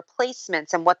about like the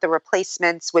replacements and what the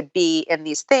replacements would be in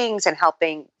these things and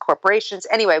helping corporations.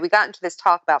 Anyway, we got into this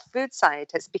talk about food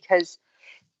scientists because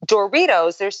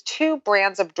Doritos, there's 2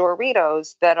 brands of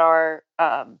Doritos that are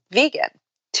vegan,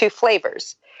 2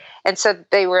 flavors. And so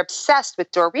they were obsessed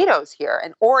with Doritos here,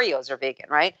 and Oreos are vegan,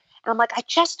 right? And I'm like, I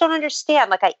just don't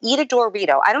understand. Like, I eat a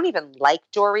Dorito. I don't even like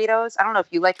Doritos. I don't know if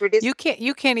you like Doritos.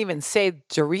 You can't even say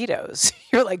Doritos.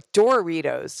 You're like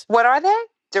Doritos. What are they?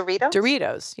 Doritos?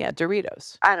 Doritos. Yeah,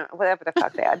 Doritos. I don't know, whatever the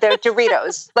fuck they are. They're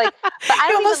Doritos. Like, but I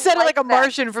You don't almost even said it like a them.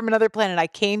 Martian from another planet. I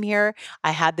came here.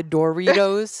 I had the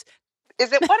Doritos.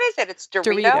 What is it? It's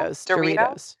Doritos.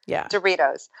 Doritos. Yeah.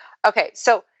 Doritos. Okay,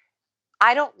 so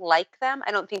I don't like them.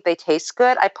 I don't think they taste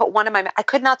good. I put one in my mouth. I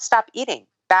could not stop eating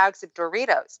bags of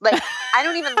Doritos. Like, I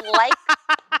don't even like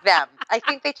them. I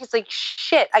think they taste like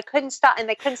shit. I couldn't stop, and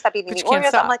they couldn't stop eating the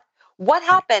Oreos. I'm like, what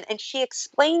happened? And she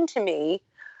explained to me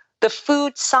the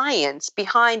food science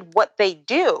behind what they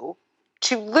do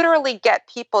to literally get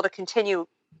people to continue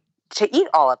to eat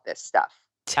all of this stuff.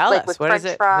 Tell us, what is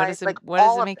it? What does it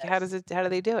make? How do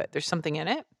they do it? There's something in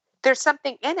it? There's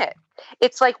something in it.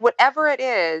 It's like whatever it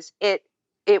is, it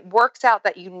works out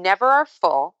that you never are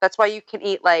full. That's why you can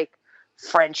eat like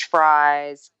French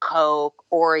fries, Coke,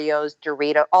 Oreos,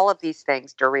 Doritos, all of these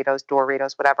things, Doritos,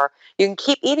 whatever. You can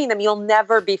keep eating them. You'll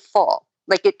never be full.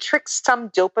 Like, it tricks some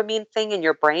dopamine thing in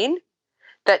your brain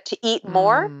that to eat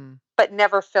more, but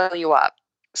never fill you up.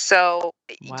 So,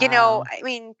 wow. I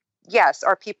mean, yes,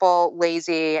 are people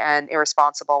lazy and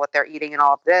irresponsible with their eating and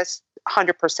all of this?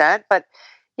 100%. But,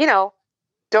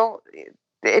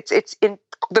 it's in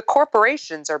the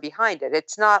corporations are behind it.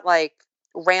 It's not like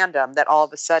random that all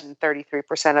of a sudden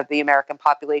 33% of the American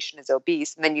population is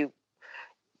obese. And then you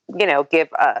give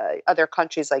other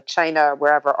countries like China or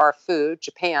wherever our food,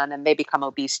 Japan, and they become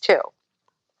obese too.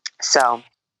 So.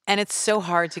 And it's so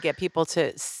hard to get people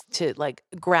to like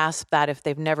grasp that if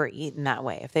they've never eaten that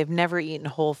way, if they've never eaten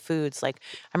whole foods. Like,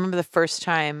 I remember the first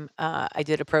time I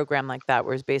did a program like that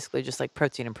where it was basically just like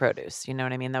protein and produce. You know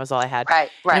what I mean? That was all I had. Right.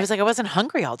 And it was like I wasn't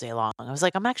hungry all day long. I was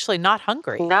like, I'm actually not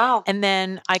hungry. No. And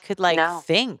then I could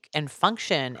think and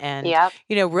function. And Yep.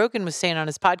 Rogan was saying on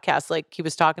his podcast, like he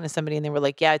was talking to somebody and they were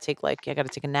like, yeah, I got to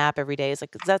take a nap every day. It's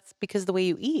like, that's because of the way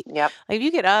you eat. Yep. Like, if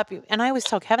you get up, and I always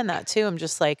tell Kevin that too. I'm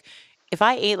just like, if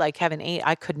I ate like Kevin ate,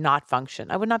 I could not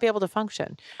function. I would not be able to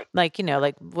function. Like,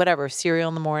 like whatever, cereal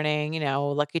in the morning,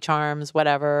 Lucky Charms,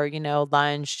 whatever,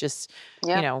 lunch, just,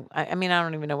 I mean, I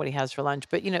don't even know what he has for lunch,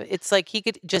 but it's like he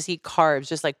could just eat carbs,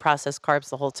 just like processed carbs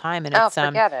the whole time. And it's,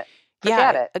 forget it.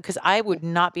 Forget it. Because I would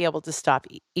not be able to stop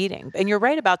eating. And you're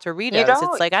right about Doritos.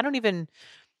 It's like,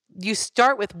 you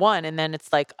start with one and then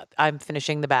it's like, I'm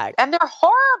finishing the bag. And they're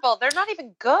horrible. They're not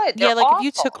even good. They're like awful. If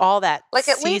you took all that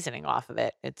seasoning off of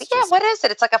it, it's what is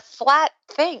it? It's like a flat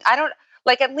thing. I don't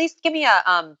like, at least give me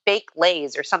a baked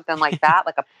Lay's or something like that,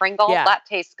 like a Pringle. Yeah. That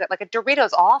tastes good. Like a Doritos,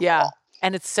 awful. Yeah.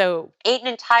 And it's so. Ate an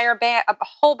entire bag, a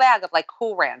whole bag of like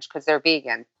Cool Ranch because they're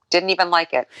vegan. Didn't even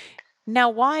like it. Now,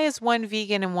 why is one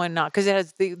vegan and one not? Because it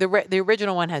has the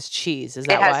original one has cheese. Is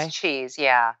that why? It has cheese,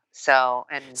 yeah. So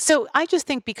I just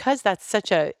think because it's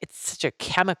such a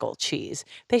chemical cheese,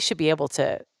 they should be able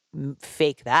to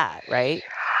fake that, right?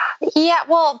 Yeah.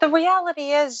 Well, the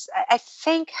reality is, I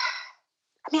think.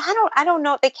 I mean, I don't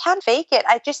know. They can fake it.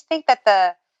 I just think that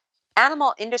the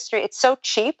animal industry, it's so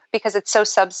cheap because it's so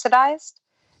subsidized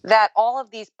that all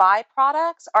of these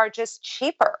byproducts are just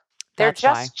cheaper. They're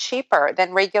just cheaper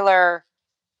than regular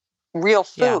real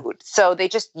food. Yeah. So they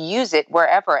just use it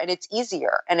wherever and it's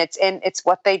easier and it's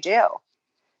what they do.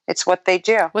 It's what they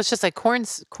do. Well, it's just like corn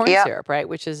syrup, right?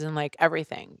 Which is in like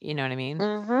everything. You know what I mean?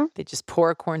 Mm-hmm. They just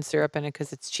pour corn syrup in it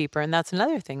because it's cheaper. And that's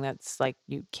another thing that's like,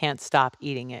 you can't stop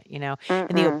eating it,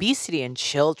 And the obesity in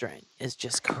children is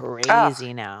just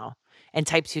crazy now. And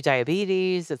type 2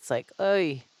 diabetes, it's like,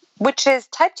 oy. Which is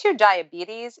type 2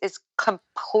 diabetes is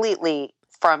completely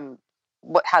from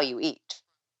how you eat.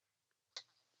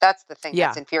 That's the thing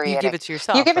that's infuriating. You give it to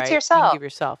yourself. You give it to yourself. You give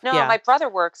yourself. No, my brother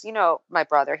works, he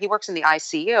works in the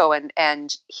ICU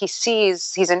and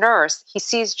he's a nurse. He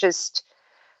sees just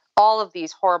all of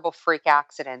these horrible freak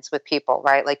accidents with people,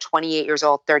 right? Like 28 years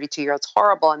old, 32 years old,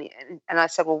 horrible. And I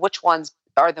said, well, which ones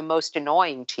are the most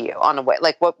annoying to you on a way?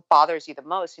 Like what bothers you the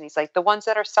most? And he's like, the ones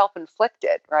that are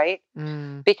self-inflicted, right?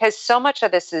 Because so much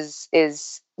of this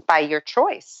is by your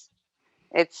choice.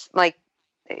 It's like,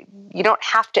 you don't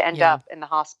have to end up in the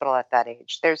hospital at that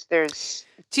age.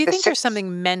 Do you think there's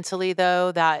something mentally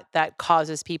though that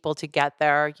causes people to get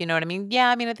there? You know what I mean? Yeah,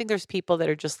 I mean, I think there's people that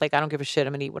are just like, I don't give a shit.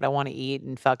 I'm gonna eat what I want to eat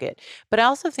and fuck it. But I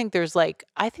also think there's like,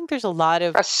 I think there's a lot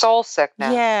of a soul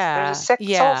sickness. There's a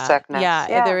soul sickness.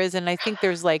 Yeah, there is, and I think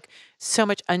there's like so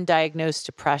much undiagnosed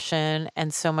depression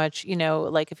and so much,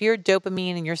 like if your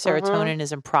dopamine and your serotonin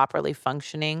isn't properly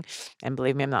functioning, and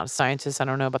believe me, I'm not a scientist, I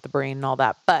don't know about the brain and all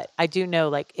that, but I do know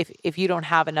like if you don't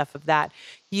have enough of that,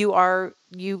 you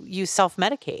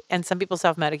self-medicate. And some people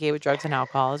self-medicate with drugs and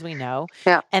alcohol, as we know.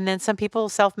 Yeah. And then some people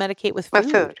self-medicate with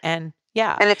food. And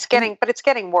and it's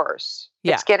getting worse.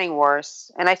 Yeah. It's getting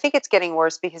worse. And I think it's getting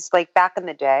worse because like back in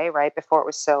the day, right, before it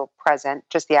was so present,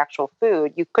 just the actual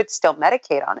food, you could still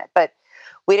medicate on it, but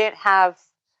we didn't have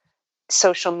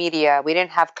social media. We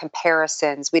didn't have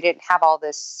comparisons. We didn't have all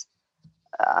this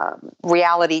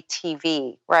reality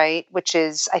TV, right? Which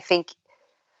is, I think,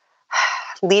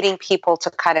 leading people to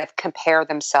kind of compare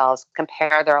themselves,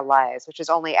 compare their lives, which is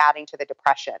only adding to the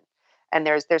depression. And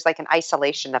there's like an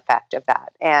isolation effect of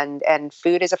that. And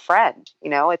food is a friend,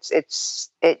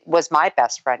 it was my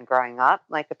best friend growing up.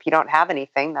 Like if you don't have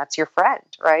anything, that's your friend.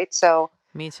 Right. So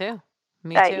me too.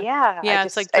 Yeah.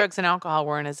 It's like drugs and alcohol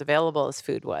weren't as available as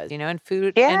food was, and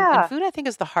food, and food, I think,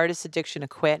 is the hardest addiction to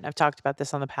quit. And I've talked about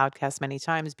this on the podcast many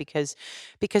times because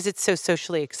it's so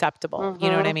socially acceptable. You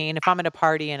know what I mean? If I'm at a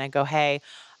party and I go, hey,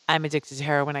 I'm addicted to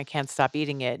heroin, I can't stop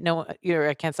eating it.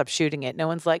 I can't stop shooting it. No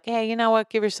one's like, hey, you know what?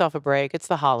 Give yourself a break. It's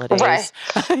the holidays. Right.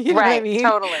 You know what I mean?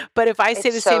 Totally. But if I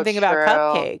say the same thing about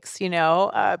cupcakes,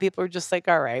 people are just like,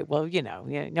 all right, well,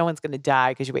 no one's going to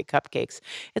die because you ate cupcakes.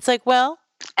 It's like, well.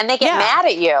 And they get mad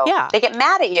at you. Yeah. They get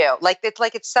mad at you. Like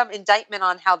it's some indictment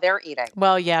on how they're eating.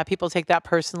 Well, yeah, people take that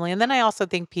personally. And then I also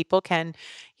think people can,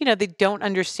 they don't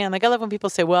understand. Like I love when people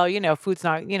say, well, food's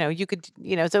not, you could,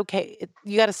 it's okay.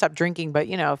 You got to stop drinking, but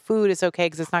food is okay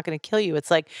because it's not going to kill you. It's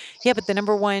like, yeah, but the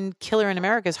number one killer in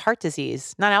America is heart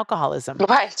disease, not alcoholism.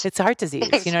 Right. It's heart disease.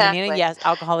 Exactly. You know what I mean? And yes,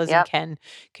 alcoholism can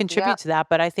contribute to that.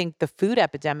 But I think the food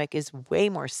epidemic is way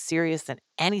more serious than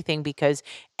anything because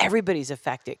everybody's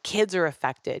affected. Kids are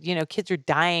affected. Kids are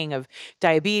dying of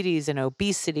diabetes and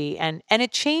obesity, and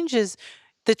it changes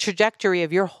the trajectory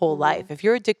of your whole life. If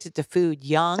you're addicted to food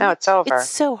young, no, it's over. It's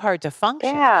so hard to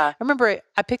function. Yeah. I remember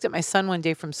I picked up my son one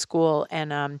day from school,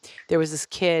 and there was this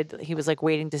kid. He was like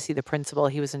waiting to see the principal.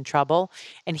 He was in trouble,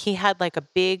 and he had like a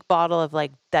big bottle of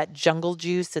like that jungle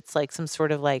juice. It's like some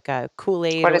sort of like a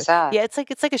Kool-Aid. What is that? Yeah, it's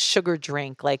like a sugar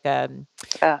drink. Like I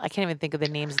can't even think of the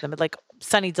names of them. But like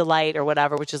Sunny Delight or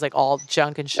whatever, which is like all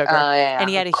junk and sugar. And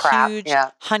he had a huge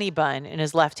honey bun in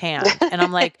his left hand, and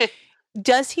I'm like.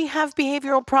 Does he have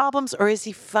behavioral problems or is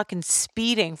he fucking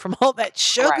speeding from all that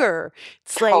sugar? Right.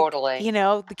 It's like, totally.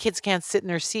 The kids can't sit in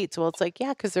their seats. Well, it's like,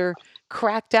 yeah, because they're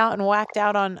cracked out and whacked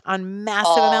out on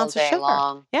massive amounts of sugar.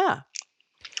 Long. Yeah.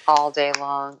 All day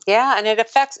long. Yeah. And it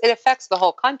affects the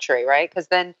whole country, right? Because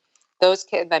then those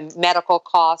kids, the medical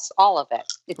costs, all of it.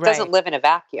 It doesn't live in a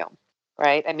vacuum,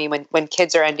 right? I mean, when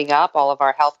kids are ending up, all of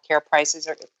our healthcare prices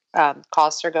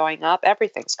costs are going up.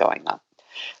 Everything's going up.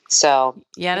 So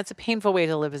yeah, and it's a painful way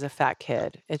to live as a fat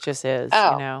kid. It just is.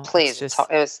 Oh, please! It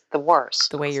was the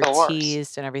worst. The way you're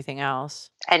teased and everything else.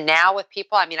 And now with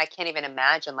people, I mean, I can't even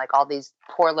imagine like all these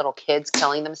poor little kids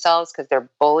killing themselves because they're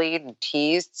bullied and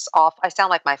teased off. I sound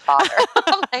like my father.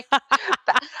 I'm like,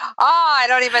 I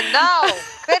don't even know.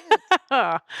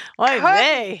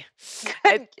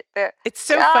 It's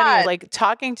so funny. Like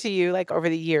talking to you, like over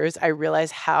the years, I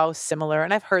realize how similar,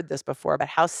 and I've heard this before, but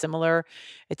how similar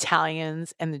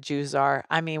Italians and the Jews are.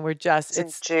 I mean, we're just,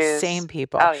 it's same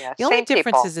people. Oh yeah. The only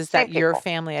difference is that your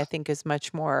family, I think, is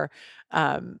much more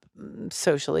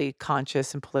socially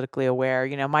conscious and politically aware.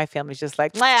 My family's just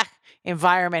like,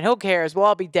 environment, who cares? We'll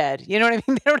all be dead. You know what I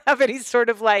mean? They don't have any sort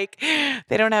of like,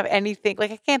 they don't have anything.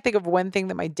 Like I can't think of one thing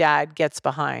that my dad gets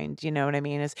behind. You know what I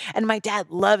mean? And my dad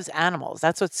loves animals.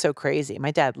 That's what's so crazy.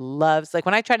 My dad loves, like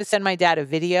when I try to send my dad a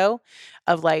video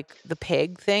of like the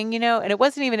pig thing, and it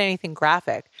wasn't even anything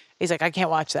graphic. He's like, I can't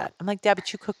watch that. I'm like, Dad,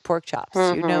 but you cook pork chops.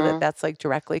 You know that that's like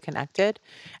directly connected.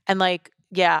 And like,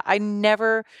 yeah, I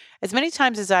never, as many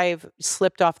times as I've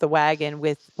slipped off the wagon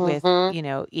with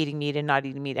eating meat and not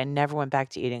eating meat, I never went back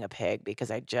to eating a pig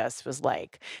because I just was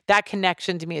like, that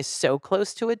connection to me is so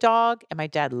close to a dog, and my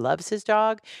dad loves his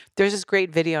dog. There's this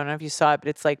great video, I don't know if you saw it, but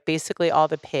it's like basically all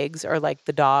the pigs are like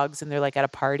the dogs, and they're like at a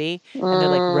party, and they're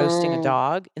like roasting a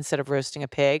dog instead of roasting a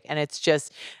pig, and it's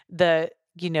just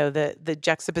the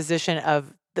juxtaposition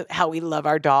of how we love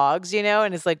our dogs,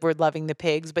 and it's like we're loving the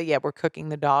pigs, but yeah, we're cooking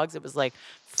the dogs. It was like,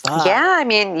 fuck. Yeah, I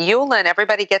mean, Yulin,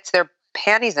 everybody gets their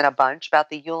panties in a bunch about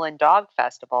the Yulin Dog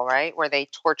Festival, right? Where they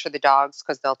torture the dogs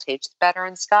because they'll taste better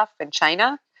and stuff in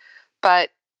China. But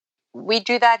we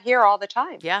do that here all the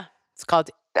time. Yeah, it's called.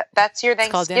 That's your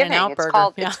Thanksgiving. It's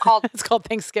called It's called. It's called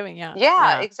Thanksgiving. Yeah.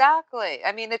 Yeah, exactly.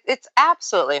 I mean, it's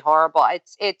absolutely horrible.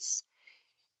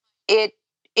 It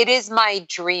is my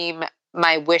dream,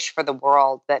 my wish for the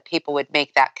world that people would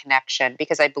make that connection,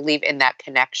 because I believe in that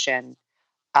connection.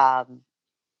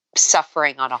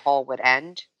 Suffering on a whole would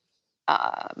end.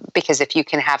 Because if you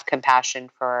can have compassion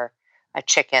for a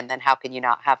chicken, then how can you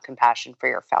not have compassion for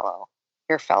your fellow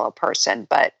person?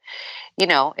 But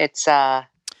it's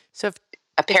so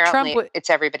apparently it's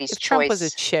everybody's if choice. Trump was a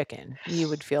chicken, you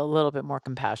would feel a little bit more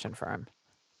compassion for him.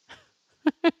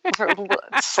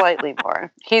 Slightly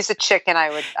more. He's a chicken. I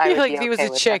would like be if he was okay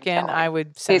a with chicken, I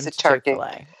would send He's him a to turkey.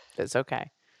 Chick-fil-A. It's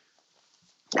okay.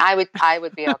 I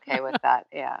would be okay with that.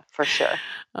 Yeah, for sure.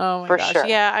 Oh my For gosh. sure.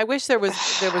 Yeah, I wish there was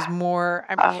more.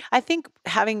 I think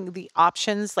having the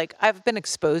options, like I've been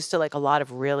exposed to like a lot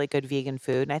of really good vegan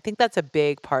food, and I think that's a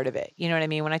big part of it. You know what I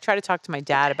mean? When I try to talk to my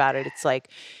dad about it, it's like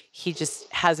he just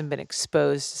hasn't been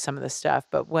exposed to some of the stuff.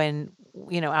 But when,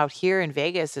 out here in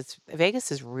Vegas,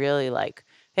 Vegas is really like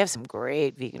they have some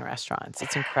great vegan restaurants.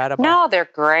 It's incredible. No, they're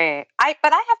great.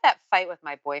 But I have that fight with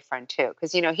my boyfriend too,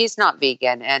 because he's not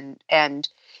vegan, and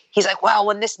he's like, well,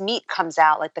 when this meat comes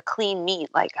out, like the clean meat,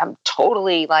 like I'm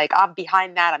totally like I'm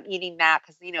behind that. I'm eating that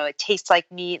because it tastes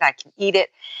like meat. And I can eat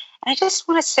it, and I just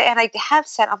want to say, and I have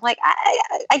said, I'm like,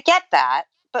 I get that,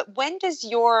 but when does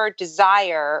your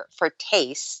desire for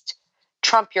taste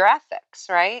trump your ethics,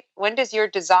 right? When does your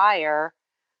desire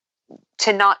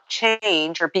to not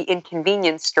change or be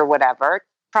inconvenienced or whatever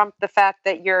trump the fact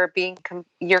that you're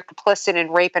complicit in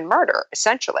rape and murder,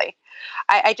 essentially?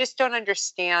 I just don't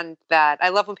understand that. I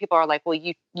love when people are like, well,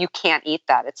 you can't eat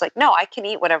that. It's like, no, I can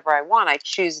eat whatever I want. I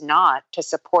choose not to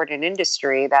support an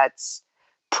industry that's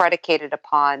predicated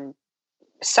upon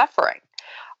suffering.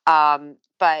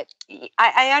 But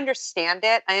I understand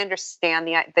it. I understand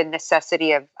the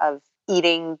necessity of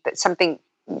eating something,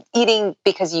 eating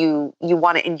because you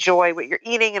want to enjoy what you're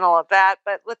eating and all of that.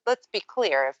 But let's be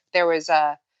clear.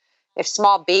 If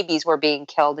small babies were being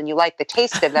killed and you liked the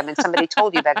taste of them, and somebody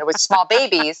told you that it was small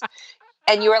babies,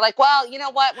 and you were like, well, you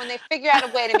know what? When they figure out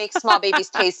a way to make small babies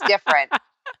taste different,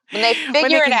 when they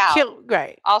figure it out,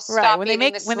 I'll stop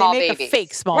eating the small babies. When they make a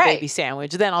fake small baby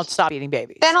sandwich, then I'll stop eating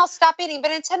babies. Then I'll stop eating.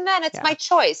 But until then, it's my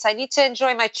choice. I need to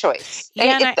enjoy my choice.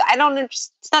 Yeah, I don't.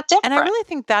 It's not different. And I really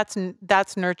think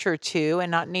that's nurture too,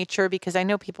 and not nature, because I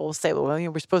know people will say, well,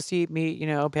 we're supposed to eat meat,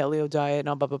 paleo diet and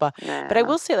all blah, blah, blah. Yeah. But I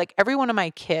will say, like every one of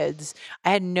my kids, I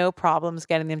had no problems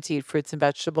getting them to eat fruits and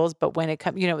vegetables. But when it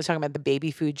comes, I was talking about the baby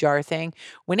food jar thing.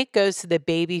 When it goes to the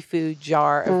baby food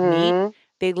jar of meat,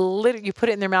 they literally, you put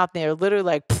it in their mouth and they're literally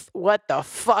like, what the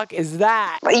fuck is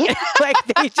that? Yeah. Like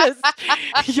they just,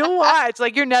 you'll watch,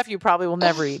 like your nephew probably will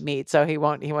never eat meat. So he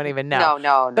won't even know.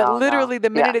 No. But literally the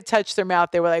minute it touched their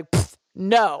mouth, they were like,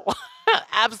 no,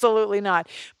 absolutely not.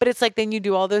 But it's like, then you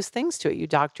do all those things to it. You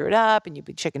doctor it up and you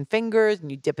put chicken fingers and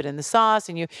you dip it in the sauce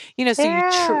and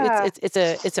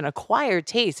it's an acquired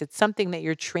taste. It's something that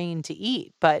you're trained to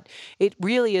eat, but it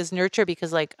really is nurture,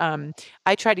 because like,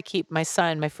 I try to keep my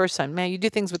first son, man, you do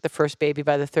things with the first baby,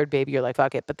 by the third baby, you're like,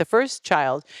 fuck it. But the first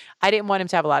child, I didn't want him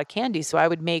to have a lot of candy. So I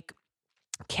would make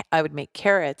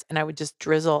carrots and I would just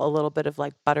drizzle a little bit of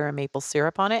like butter and maple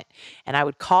syrup on it, and I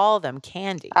would call them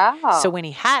candy. Oh. So when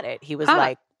he had it, he was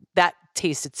like, that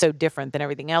tasted so different than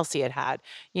everything else he had,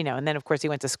 and then of course he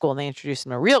went to school and they introduced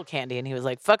him to real candy and he was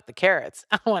like, fuck the carrots.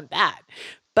 I want that.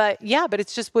 But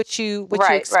it's just what you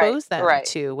expose them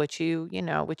to, what you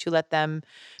let them,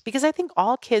 because I think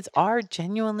all kids are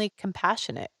genuinely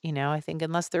compassionate. I think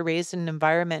unless they're raised in an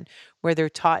environment where they're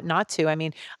taught not to. I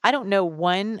mean, I don't know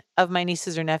one of my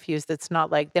nieces or nephews that's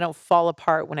not like, they don't fall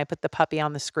apart when I put the puppy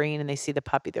on the screen and they see the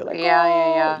puppy. They're like,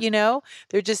 yeah.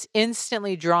 They're just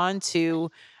instantly drawn to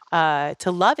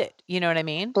love it. You know what I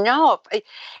mean? No,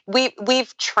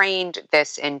 we've trained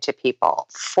this into people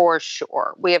for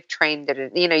sure. We have trained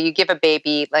it. You give a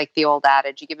baby, like the old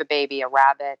adage, you give a baby a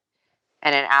rabbit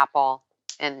and an apple,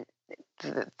 and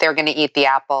they're going to eat the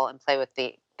apple and play with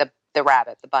the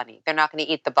rabbit, the bunny. They're not going to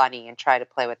eat the bunny and try to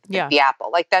play with the apple.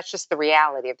 Like that's just the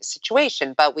reality of the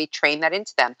situation. But we train that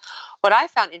into them. What I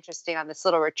found interesting on this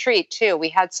little retreat too, we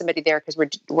had somebody there because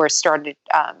we're started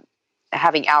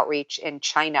having outreach in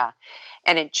China.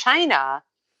 And in China,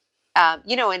 in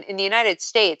the United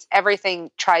States,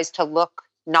 everything tries to look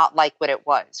not like what it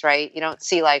was, right? You don't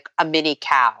see like a mini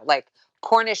cow. Like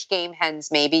Cornish game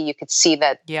hens, maybe you could see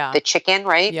Yeah. the chicken,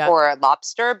 right? Yeah. Or a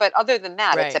lobster. But other than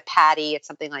that, it's a Right. patty. It's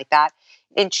something like that.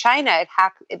 In China,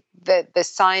 the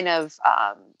sign of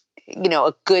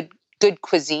a good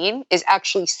cuisine is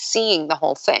actually seeing the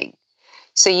whole thing.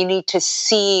 So you need to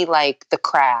see like the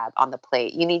crab on the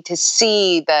plate. You need to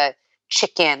see the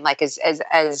chicken like as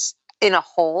in a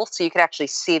whole, so you could actually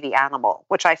see the animal,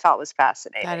 which I thought was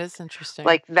fascinating. That is interesting.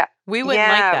 Like that, We wouldn't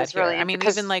like yeah, it that was here. really I mean,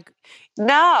 because even like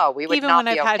no, we would even not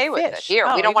when be I've had okay with it fish.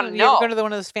 here. We don't want to You ever go know. to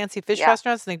one of those fancy fish Yeah.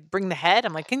 restaurants and they bring the head?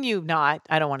 I'm like, can you not?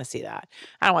 I don't want to see that.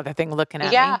 I don't want that thing looking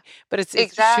at Yeah, me. But it's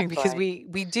interesting because exactly.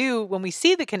 we do when we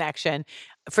see the connection.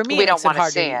 For me, We it don't makes it want to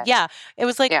hard to see eat. it. Yeah, it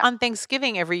was like Yeah. on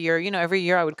Thanksgiving every year. Every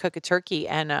year I would cook a turkey,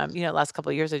 and last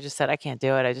couple of years I just said I can't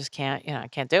do it. I just can't. I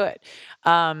can't do it.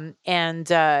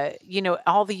 And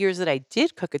all the years that I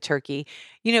did cook a turkey,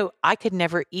 I could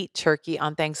never eat turkey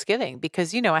on Thanksgiving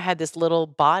because I had this little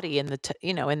body in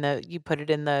you put it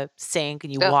in the sink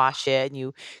and you Ugh. wash it and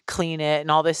you clean it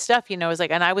and all this stuff. It was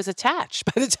like, and I was attached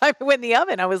by the time it went in the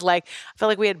oven. I was like, I felt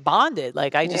like we had bonded.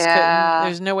 Like I just couldn't. Yeah.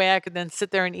 There's no way I could then sit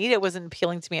there and eat it. It wasn't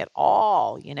appealing to me at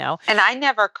all. And I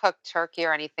never cooked turkey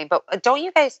or anything, but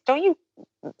you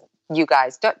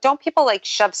guys, don't people like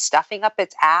shove stuffing up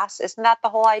its ass? Isn't that the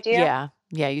whole idea?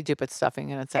 Yeah, you do put stuffing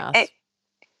in its Eh, ass.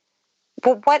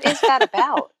 But what is that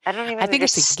about? I don't even I think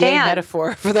it's a gay understand.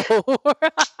 metaphor for the whole war.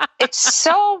 It's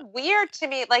so weird to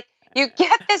me. Like you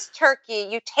get this turkey,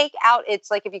 you take out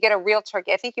its like if you get a real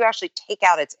turkey, I think you actually take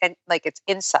out its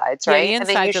insides, Yeah, right? the And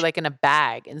then insides are like in a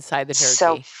bag inside the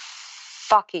so turkey.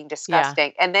 fucking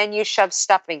disgusting. And then you shove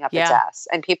stuffing up its Yeah. ass,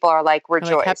 and people are like, Like,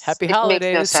 rejoice. happy It makes no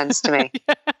holidays. sense to me.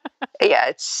 Yeah,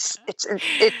 it's It's very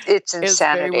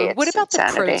insanity. weird. What It's about the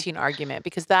insanity. protein argument?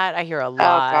 Because that I hear a Oh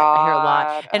lot. I hear a lot.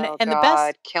 God. And Oh and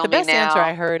God. Kill the me best answer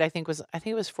I now. heard, I think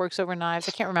it was Forks Over Knives.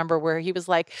 I can't remember where he was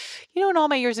like, in all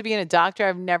my years of being a doctor,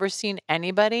 I've never seen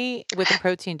anybody with a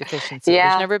protein deficiency.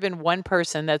 There's Yeah. never been one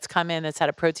person that's come in that's had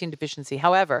a protein deficiency.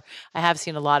 However, I have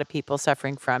seen a lot of people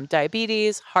suffering from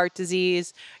diabetes, heart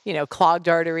disease, clogged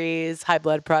arteries, high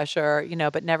blood pressure,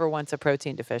 but never once a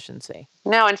protein deficiency.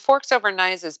 No, and Forks Over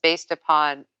Knives is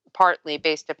partly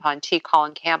based upon T.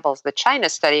 Colin Campbell's The China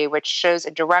Study, which shows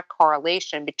a direct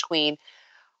correlation between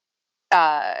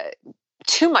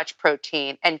too much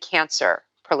protein and cancer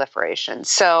proliferation.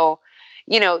 So,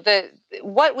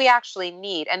 what we actually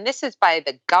need, and this is by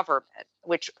the government,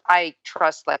 which I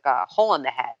trust like a hole in the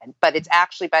head, but it's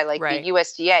actually by like Right. the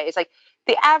USDA. It's like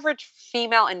the average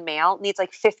female and male needs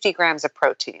like 50 grams of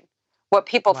protein. What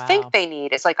people Wow. think they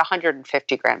need is like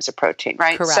 150 grams of protein,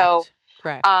 right? Correct. So,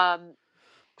 Correct.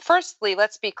 firstly,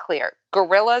 let's be clear.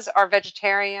 Gorillas are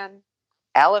vegetarian.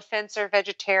 Elephants are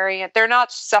vegetarian. They're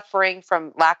not suffering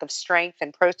from lack of strength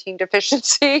and protein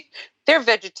deficiency. They're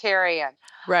vegetarian.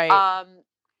 Right.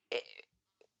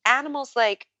 Animals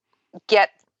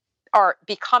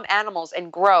become animals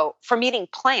and grow from eating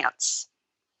plants.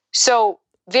 So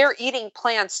they're eating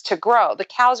plants to grow. The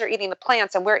cows are eating the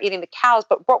plants and we're eating the cows,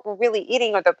 but what we're really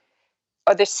eating are the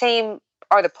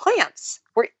plants.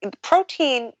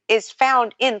 Protein is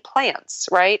found in plants,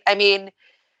 right? I mean,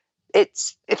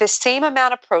 it's the same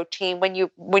amount of protein when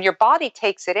your body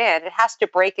takes it in, it has to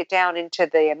break it down into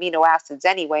the amino acids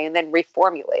anyway and then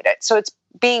reformulate it. So it's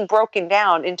being broken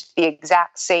down into the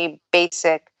exact same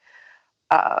basic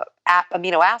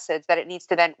amino acids that it needs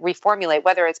to then reformulate,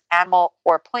 whether it's animal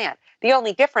or plant. The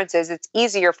only difference is it's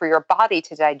easier for your body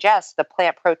to digest the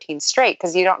plant protein straight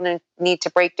because you don't need to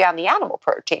break down the animal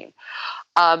protein.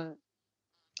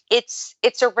 It's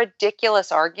a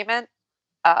ridiculous argument.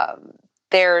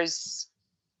 There's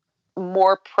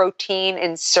more protein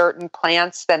in certain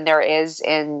plants than there is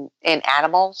in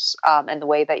animals, and the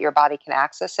way that your body can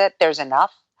access it, there's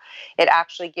enough. It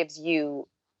actually gives you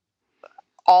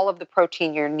all of the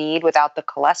protein you need without the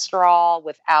cholesterol,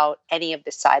 without any of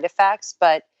the side effects.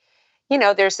 But,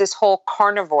 there's this whole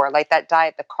carnivore, like that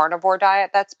diet, the carnivore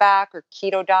diet that's back, or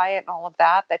keto diet and all of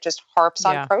that just harps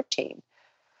on protein.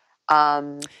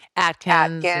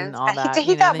 Atkins and all that. What did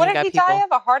he die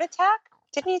of? A heart attack?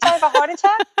 Didn't he die of a heart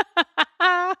attack?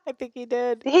 I think he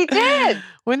did. He did.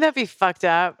 Wouldn't that be fucked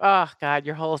up? Oh God,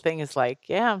 your whole thing is like,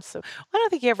 yeah. I don't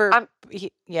think he ever.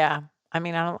 Yeah. I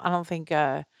mean, I don't think.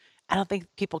 I don't think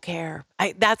people care.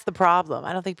 That's the problem.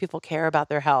 I don't think people care about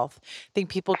their health. I think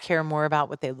people care more about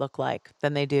what they look like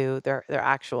than they do their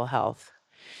actual health,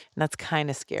 and that's kind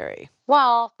of scary.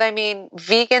 Well, I mean,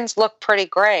 vegans look pretty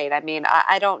great. I mean,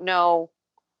 I don't know.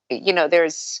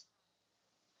 There's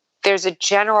a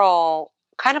general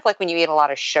kind of like when you eat a lot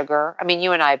of sugar. I mean,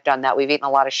 you and I have done that. We've eaten a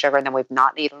lot of sugar and then we've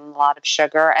not eaten a lot of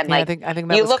sugar. And I think that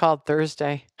was called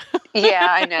Thursday. Yeah,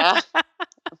 I know.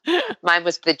 Mine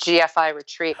was the GFI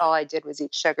retreat. All I did was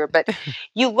eat sugar. But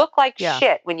you look like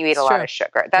shit when you eat a lot of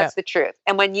sugar. That's the truth.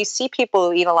 And when you see people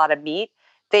who eat a lot of meat,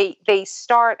 they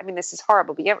start, I mean, this is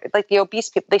horrible, but like the obese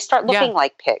people, they start looking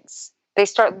like pigs. They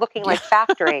start looking like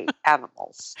factory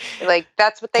animals. Like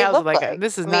that's what they look like.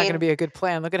 This is not going to be a good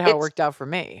plan. Look at how it worked out for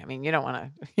me. I mean, you don't want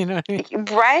to, you know what I mean?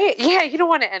 Right? Yeah, you don't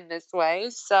want to end this way.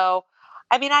 So,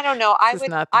 I mean, I don't know. I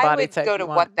would go to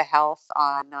What the Health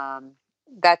on.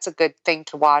 That's a good thing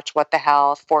to watch. What the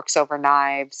Health, Forks Over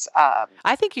Knives.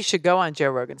 I think you should go on Joe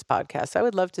Rogan's podcast. I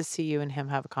would love to see you and him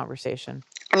have a conversation.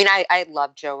 I mean, I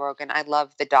love Joe Rogan. I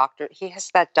love the doctor. He has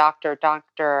that Dr.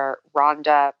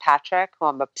 Rhonda Patrick, who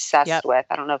I'm obsessed with.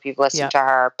 I don't know if you've listened to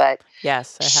her, but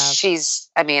yes, I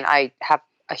have. I have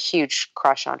a huge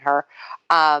crush on her.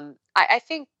 I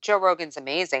think Joe Rogan's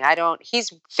amazing.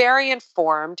 He's very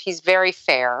informed. He's very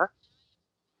fair.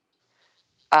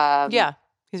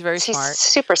 He's very smart.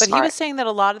 Super smart. But he was saying that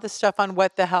a lot of the stuff on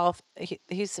What the Health, he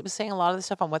was saying a lot of the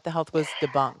stuff on What the Health was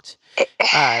debunked,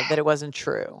 that it wasn't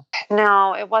true.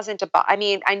 No, it wasn't debunked. I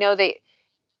mean, I know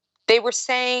they were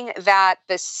saying that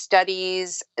the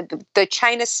studies, the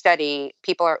China study,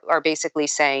 people are basically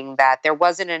saying that there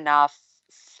wasn't enough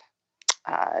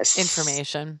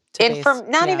information.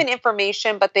 Even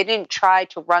information, but they didn't try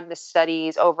to run the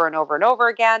studies over and over and over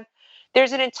again.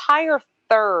 There's an entire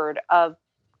third of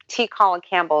T. Colin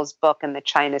Campbell's book in the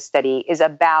China study is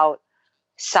about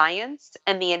science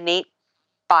and the innate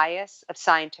bias of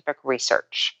scientific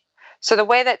research. So the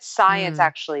way that science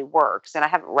actually works, and I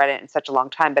haven't read it in such a long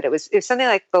time, but it was something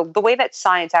like the way that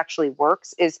science actually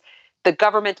works is the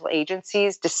governmental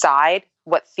agencies decide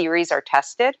what theories are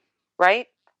tested, right?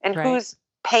 And who's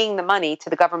paying the money to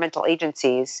the governmental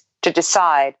agencies to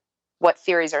decide what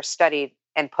theories are studied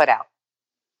and put out,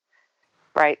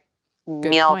 right?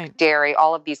 Good Milk, point. dairy,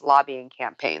 all of these lobbying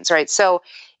campaigns, right? So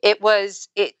are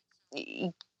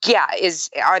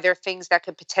there things that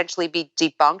could potentially be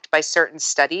debunked by certain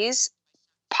studies?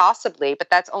 Possibly, but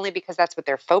that's only because that's what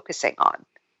they're focusing on.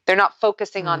 They're not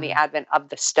focusing on the advent of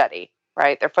the study,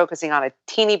 right? They're focusing on a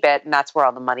teeny bit, and that's where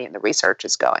all the money and the research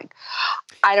is going.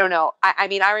 I don't know. I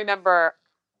mean, I remember,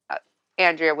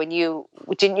 Andrea, didn't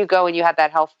you go and you had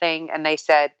that health thing, and they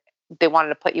said they wanted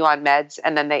to put you on meds,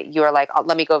 and then you were like, oh,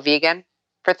 let me go vegan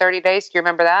for 30 days. Do you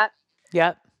remember that?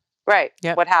 Yep. Right.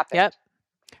 Yep. What happened? Yep.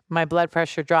 My blood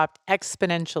pressure dropped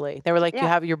exponentially. They were like, you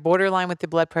have your borderline with the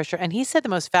blood pressure. And he said the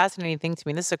most fascinating thing to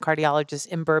me. This is a cardiologist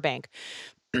in Burbank.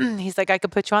 He's like, I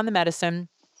could put you on the medicine,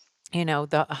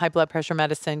 the high blood pressure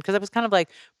medicine. Because I was kind of like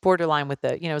borderline with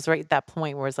it. It was right at that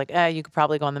point where it's like, you could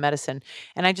probably go on the medicine.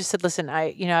 And I just said, listen,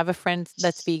 I have a friend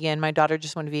that's vegan. My daughter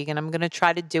just went vegan. I'm going to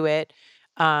try to do it.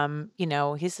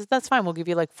 He says, that's fine. We'll give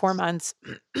you like 4 months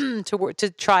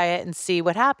to try it and see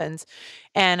what happens.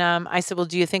 And, I said, well,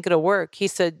 do you think it'll work? He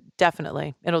said,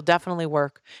 definitely. It'll definitely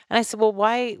work. And I said, well,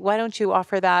 why don't you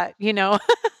offer that? He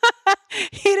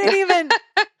didn't even,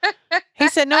 he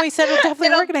said, no, he said, it'll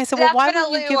definitely work. And I said, well, why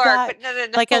don't you give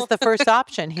that like as the first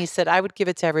option? He said, I would give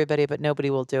it to everybody, but nobody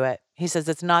will do it. He says,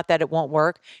 it's not that it won't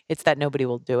work. It's that nobody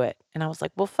will do it. And I was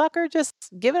like, well, fucker, just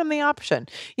give him the option,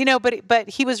 but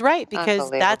he was right, because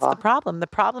that's the problem. The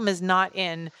problem is not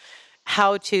in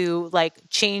how to like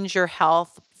change your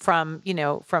health from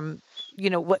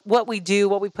what we do,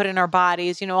 what we put in our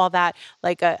bodies, all that,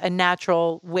 like a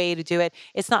natural way to do it.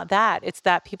 It's not that. It's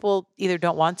that people either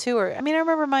don't want to, or, I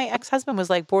remember my ex-husband was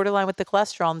like borderline with the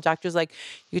cholesterol, and the doctor's like,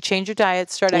 you change your diet,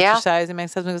 start exercise. And my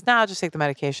ex-husband goes, no, I'll just take the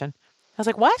medication. I was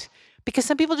like, what? Because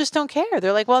some people just don't care.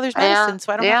 They're like, well, there's medicine,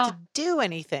 so I don't have to do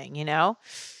anything,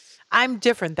 I'm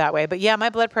different that way. But yeah, my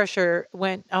blood pressure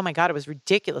went, oh my God, it was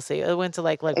ridiculously. It went to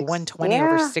like 120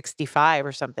 over 65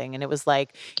 or something. And it was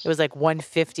like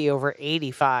 150 over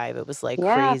 85. It was like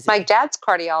crazy. My dad's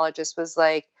cardiologist was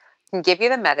like, can give you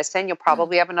the medicine. You'll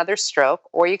probably have another stroke,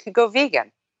 or you could go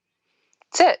vegan.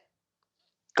 That's it.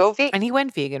 Go vegan. And he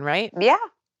went vegan, right? Yeah.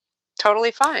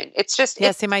 Totally fine. It's just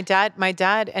see, my dad,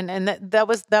 and that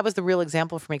was the real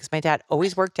example for me, because my dad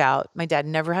always worked out. My dad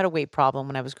never had a weight problem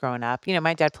when I was growing up.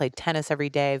 My dad played tennis every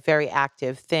day, very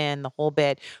active, thin, the whole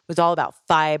bit. It was all about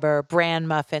fiber, bran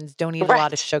muffins, don't eat a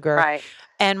lot of sugar. Right.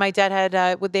 And my dad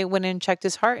had they went in and checked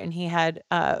his heart, and he had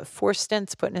 4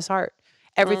 stents put in his heart.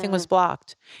 Everything was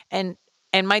blocked.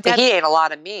 And my dad, he ate a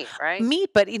lot of meat, right? Meat,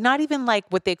 but not even like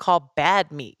what they call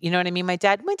bad meat. You know what I mean? My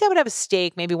dad would have a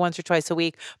steak maybe once or twice a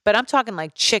week, but I'm talking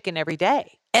like chicken every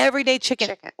day. Everyday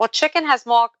chicken. Well, chicken has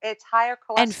more, it's higher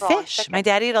cholesterol. And fish. My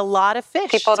dad ate a lot of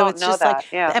fish. People don't know that.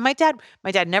 And my dad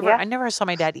never, I never saw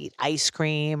my dad eat ice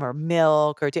cream or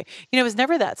milk or, it was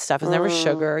never that stuff. It was never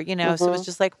sugar, so it was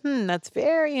just like, that's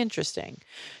very interesting.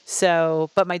 So,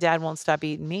 but my dad won't stop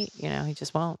eating meat, he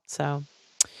just won't. So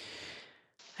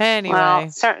anyway. Well,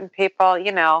 certain people,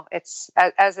 it's,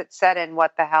 as it said in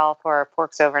What the Health or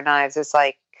Forks Over Knives, it's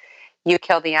like, you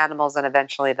kill the animals and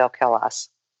eventually they'll kill us.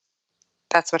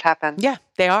 That's what happened. Yeah,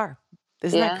 they are.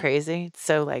 Isn't that crazy? It's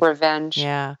so like revenge.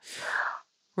 Yeah.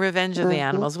 Revenge of the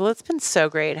animals. Well, it's been so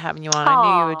great having you on. I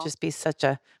knew you would just be such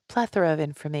a plethora of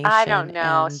information. I don't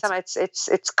know.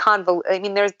 It's convoluted. I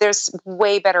mean, there's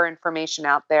way better information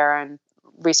out there and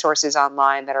resources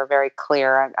online that are very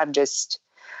clear. I'm just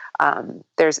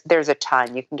there's a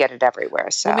ton. You can get it everywhere.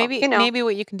 So maybe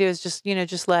what you can do is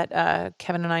just let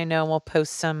Kevin and I know, and we'll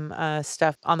post some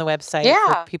stuff on the website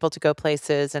for people to go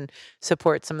places and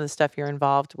support some of the stuff you're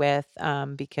involved with,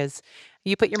 because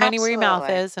you put your money where your mouth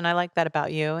is, and I like that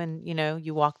about you. And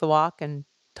you walk the walk and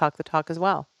talk the talk as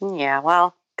well. Yeah,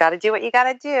 well, got to do what you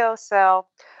got to do. So,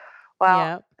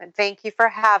 and thank you for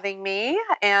having me.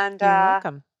 And you're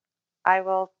welcome. I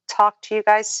will talk to you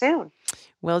guys soon.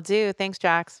 Will do. Thanks,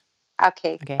 Jax.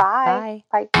 Okay. Bye.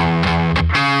 Bye.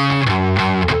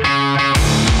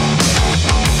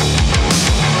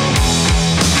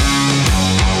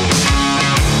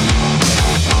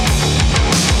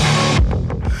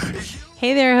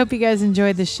 Hey there. I hope you guys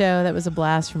enjoyed the show. That was a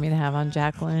blast for me to have on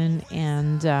Jacqueline.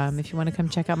 And if you want to come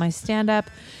check out my stand-up,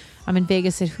 I'm in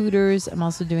Vegas at Hooters. I'm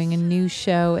also doing a new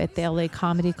show at the LA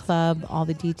Comedy Club. All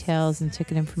the details and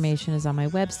ticket information is on my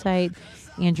website,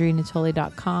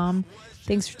 AndreaNatoli.com.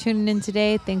 Thanks for tuning in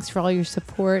today. Thanks for all your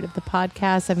support of the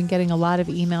podcast. I've been getting a lot of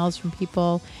emails from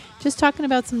people just talking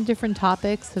about some different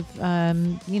topics of,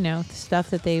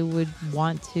 stuff that they would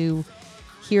want to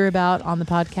hear about on the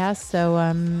podcast. So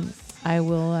I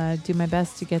will do my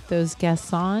best to get those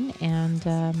guests on. And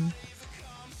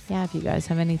if you guys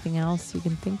have anything else you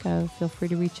can think of, feel free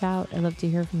to reach out. I'd love to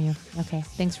hear from you. Okay.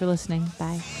 Thanks for listening.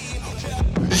 Bye.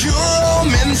 You're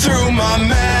roaming through my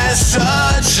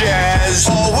messages.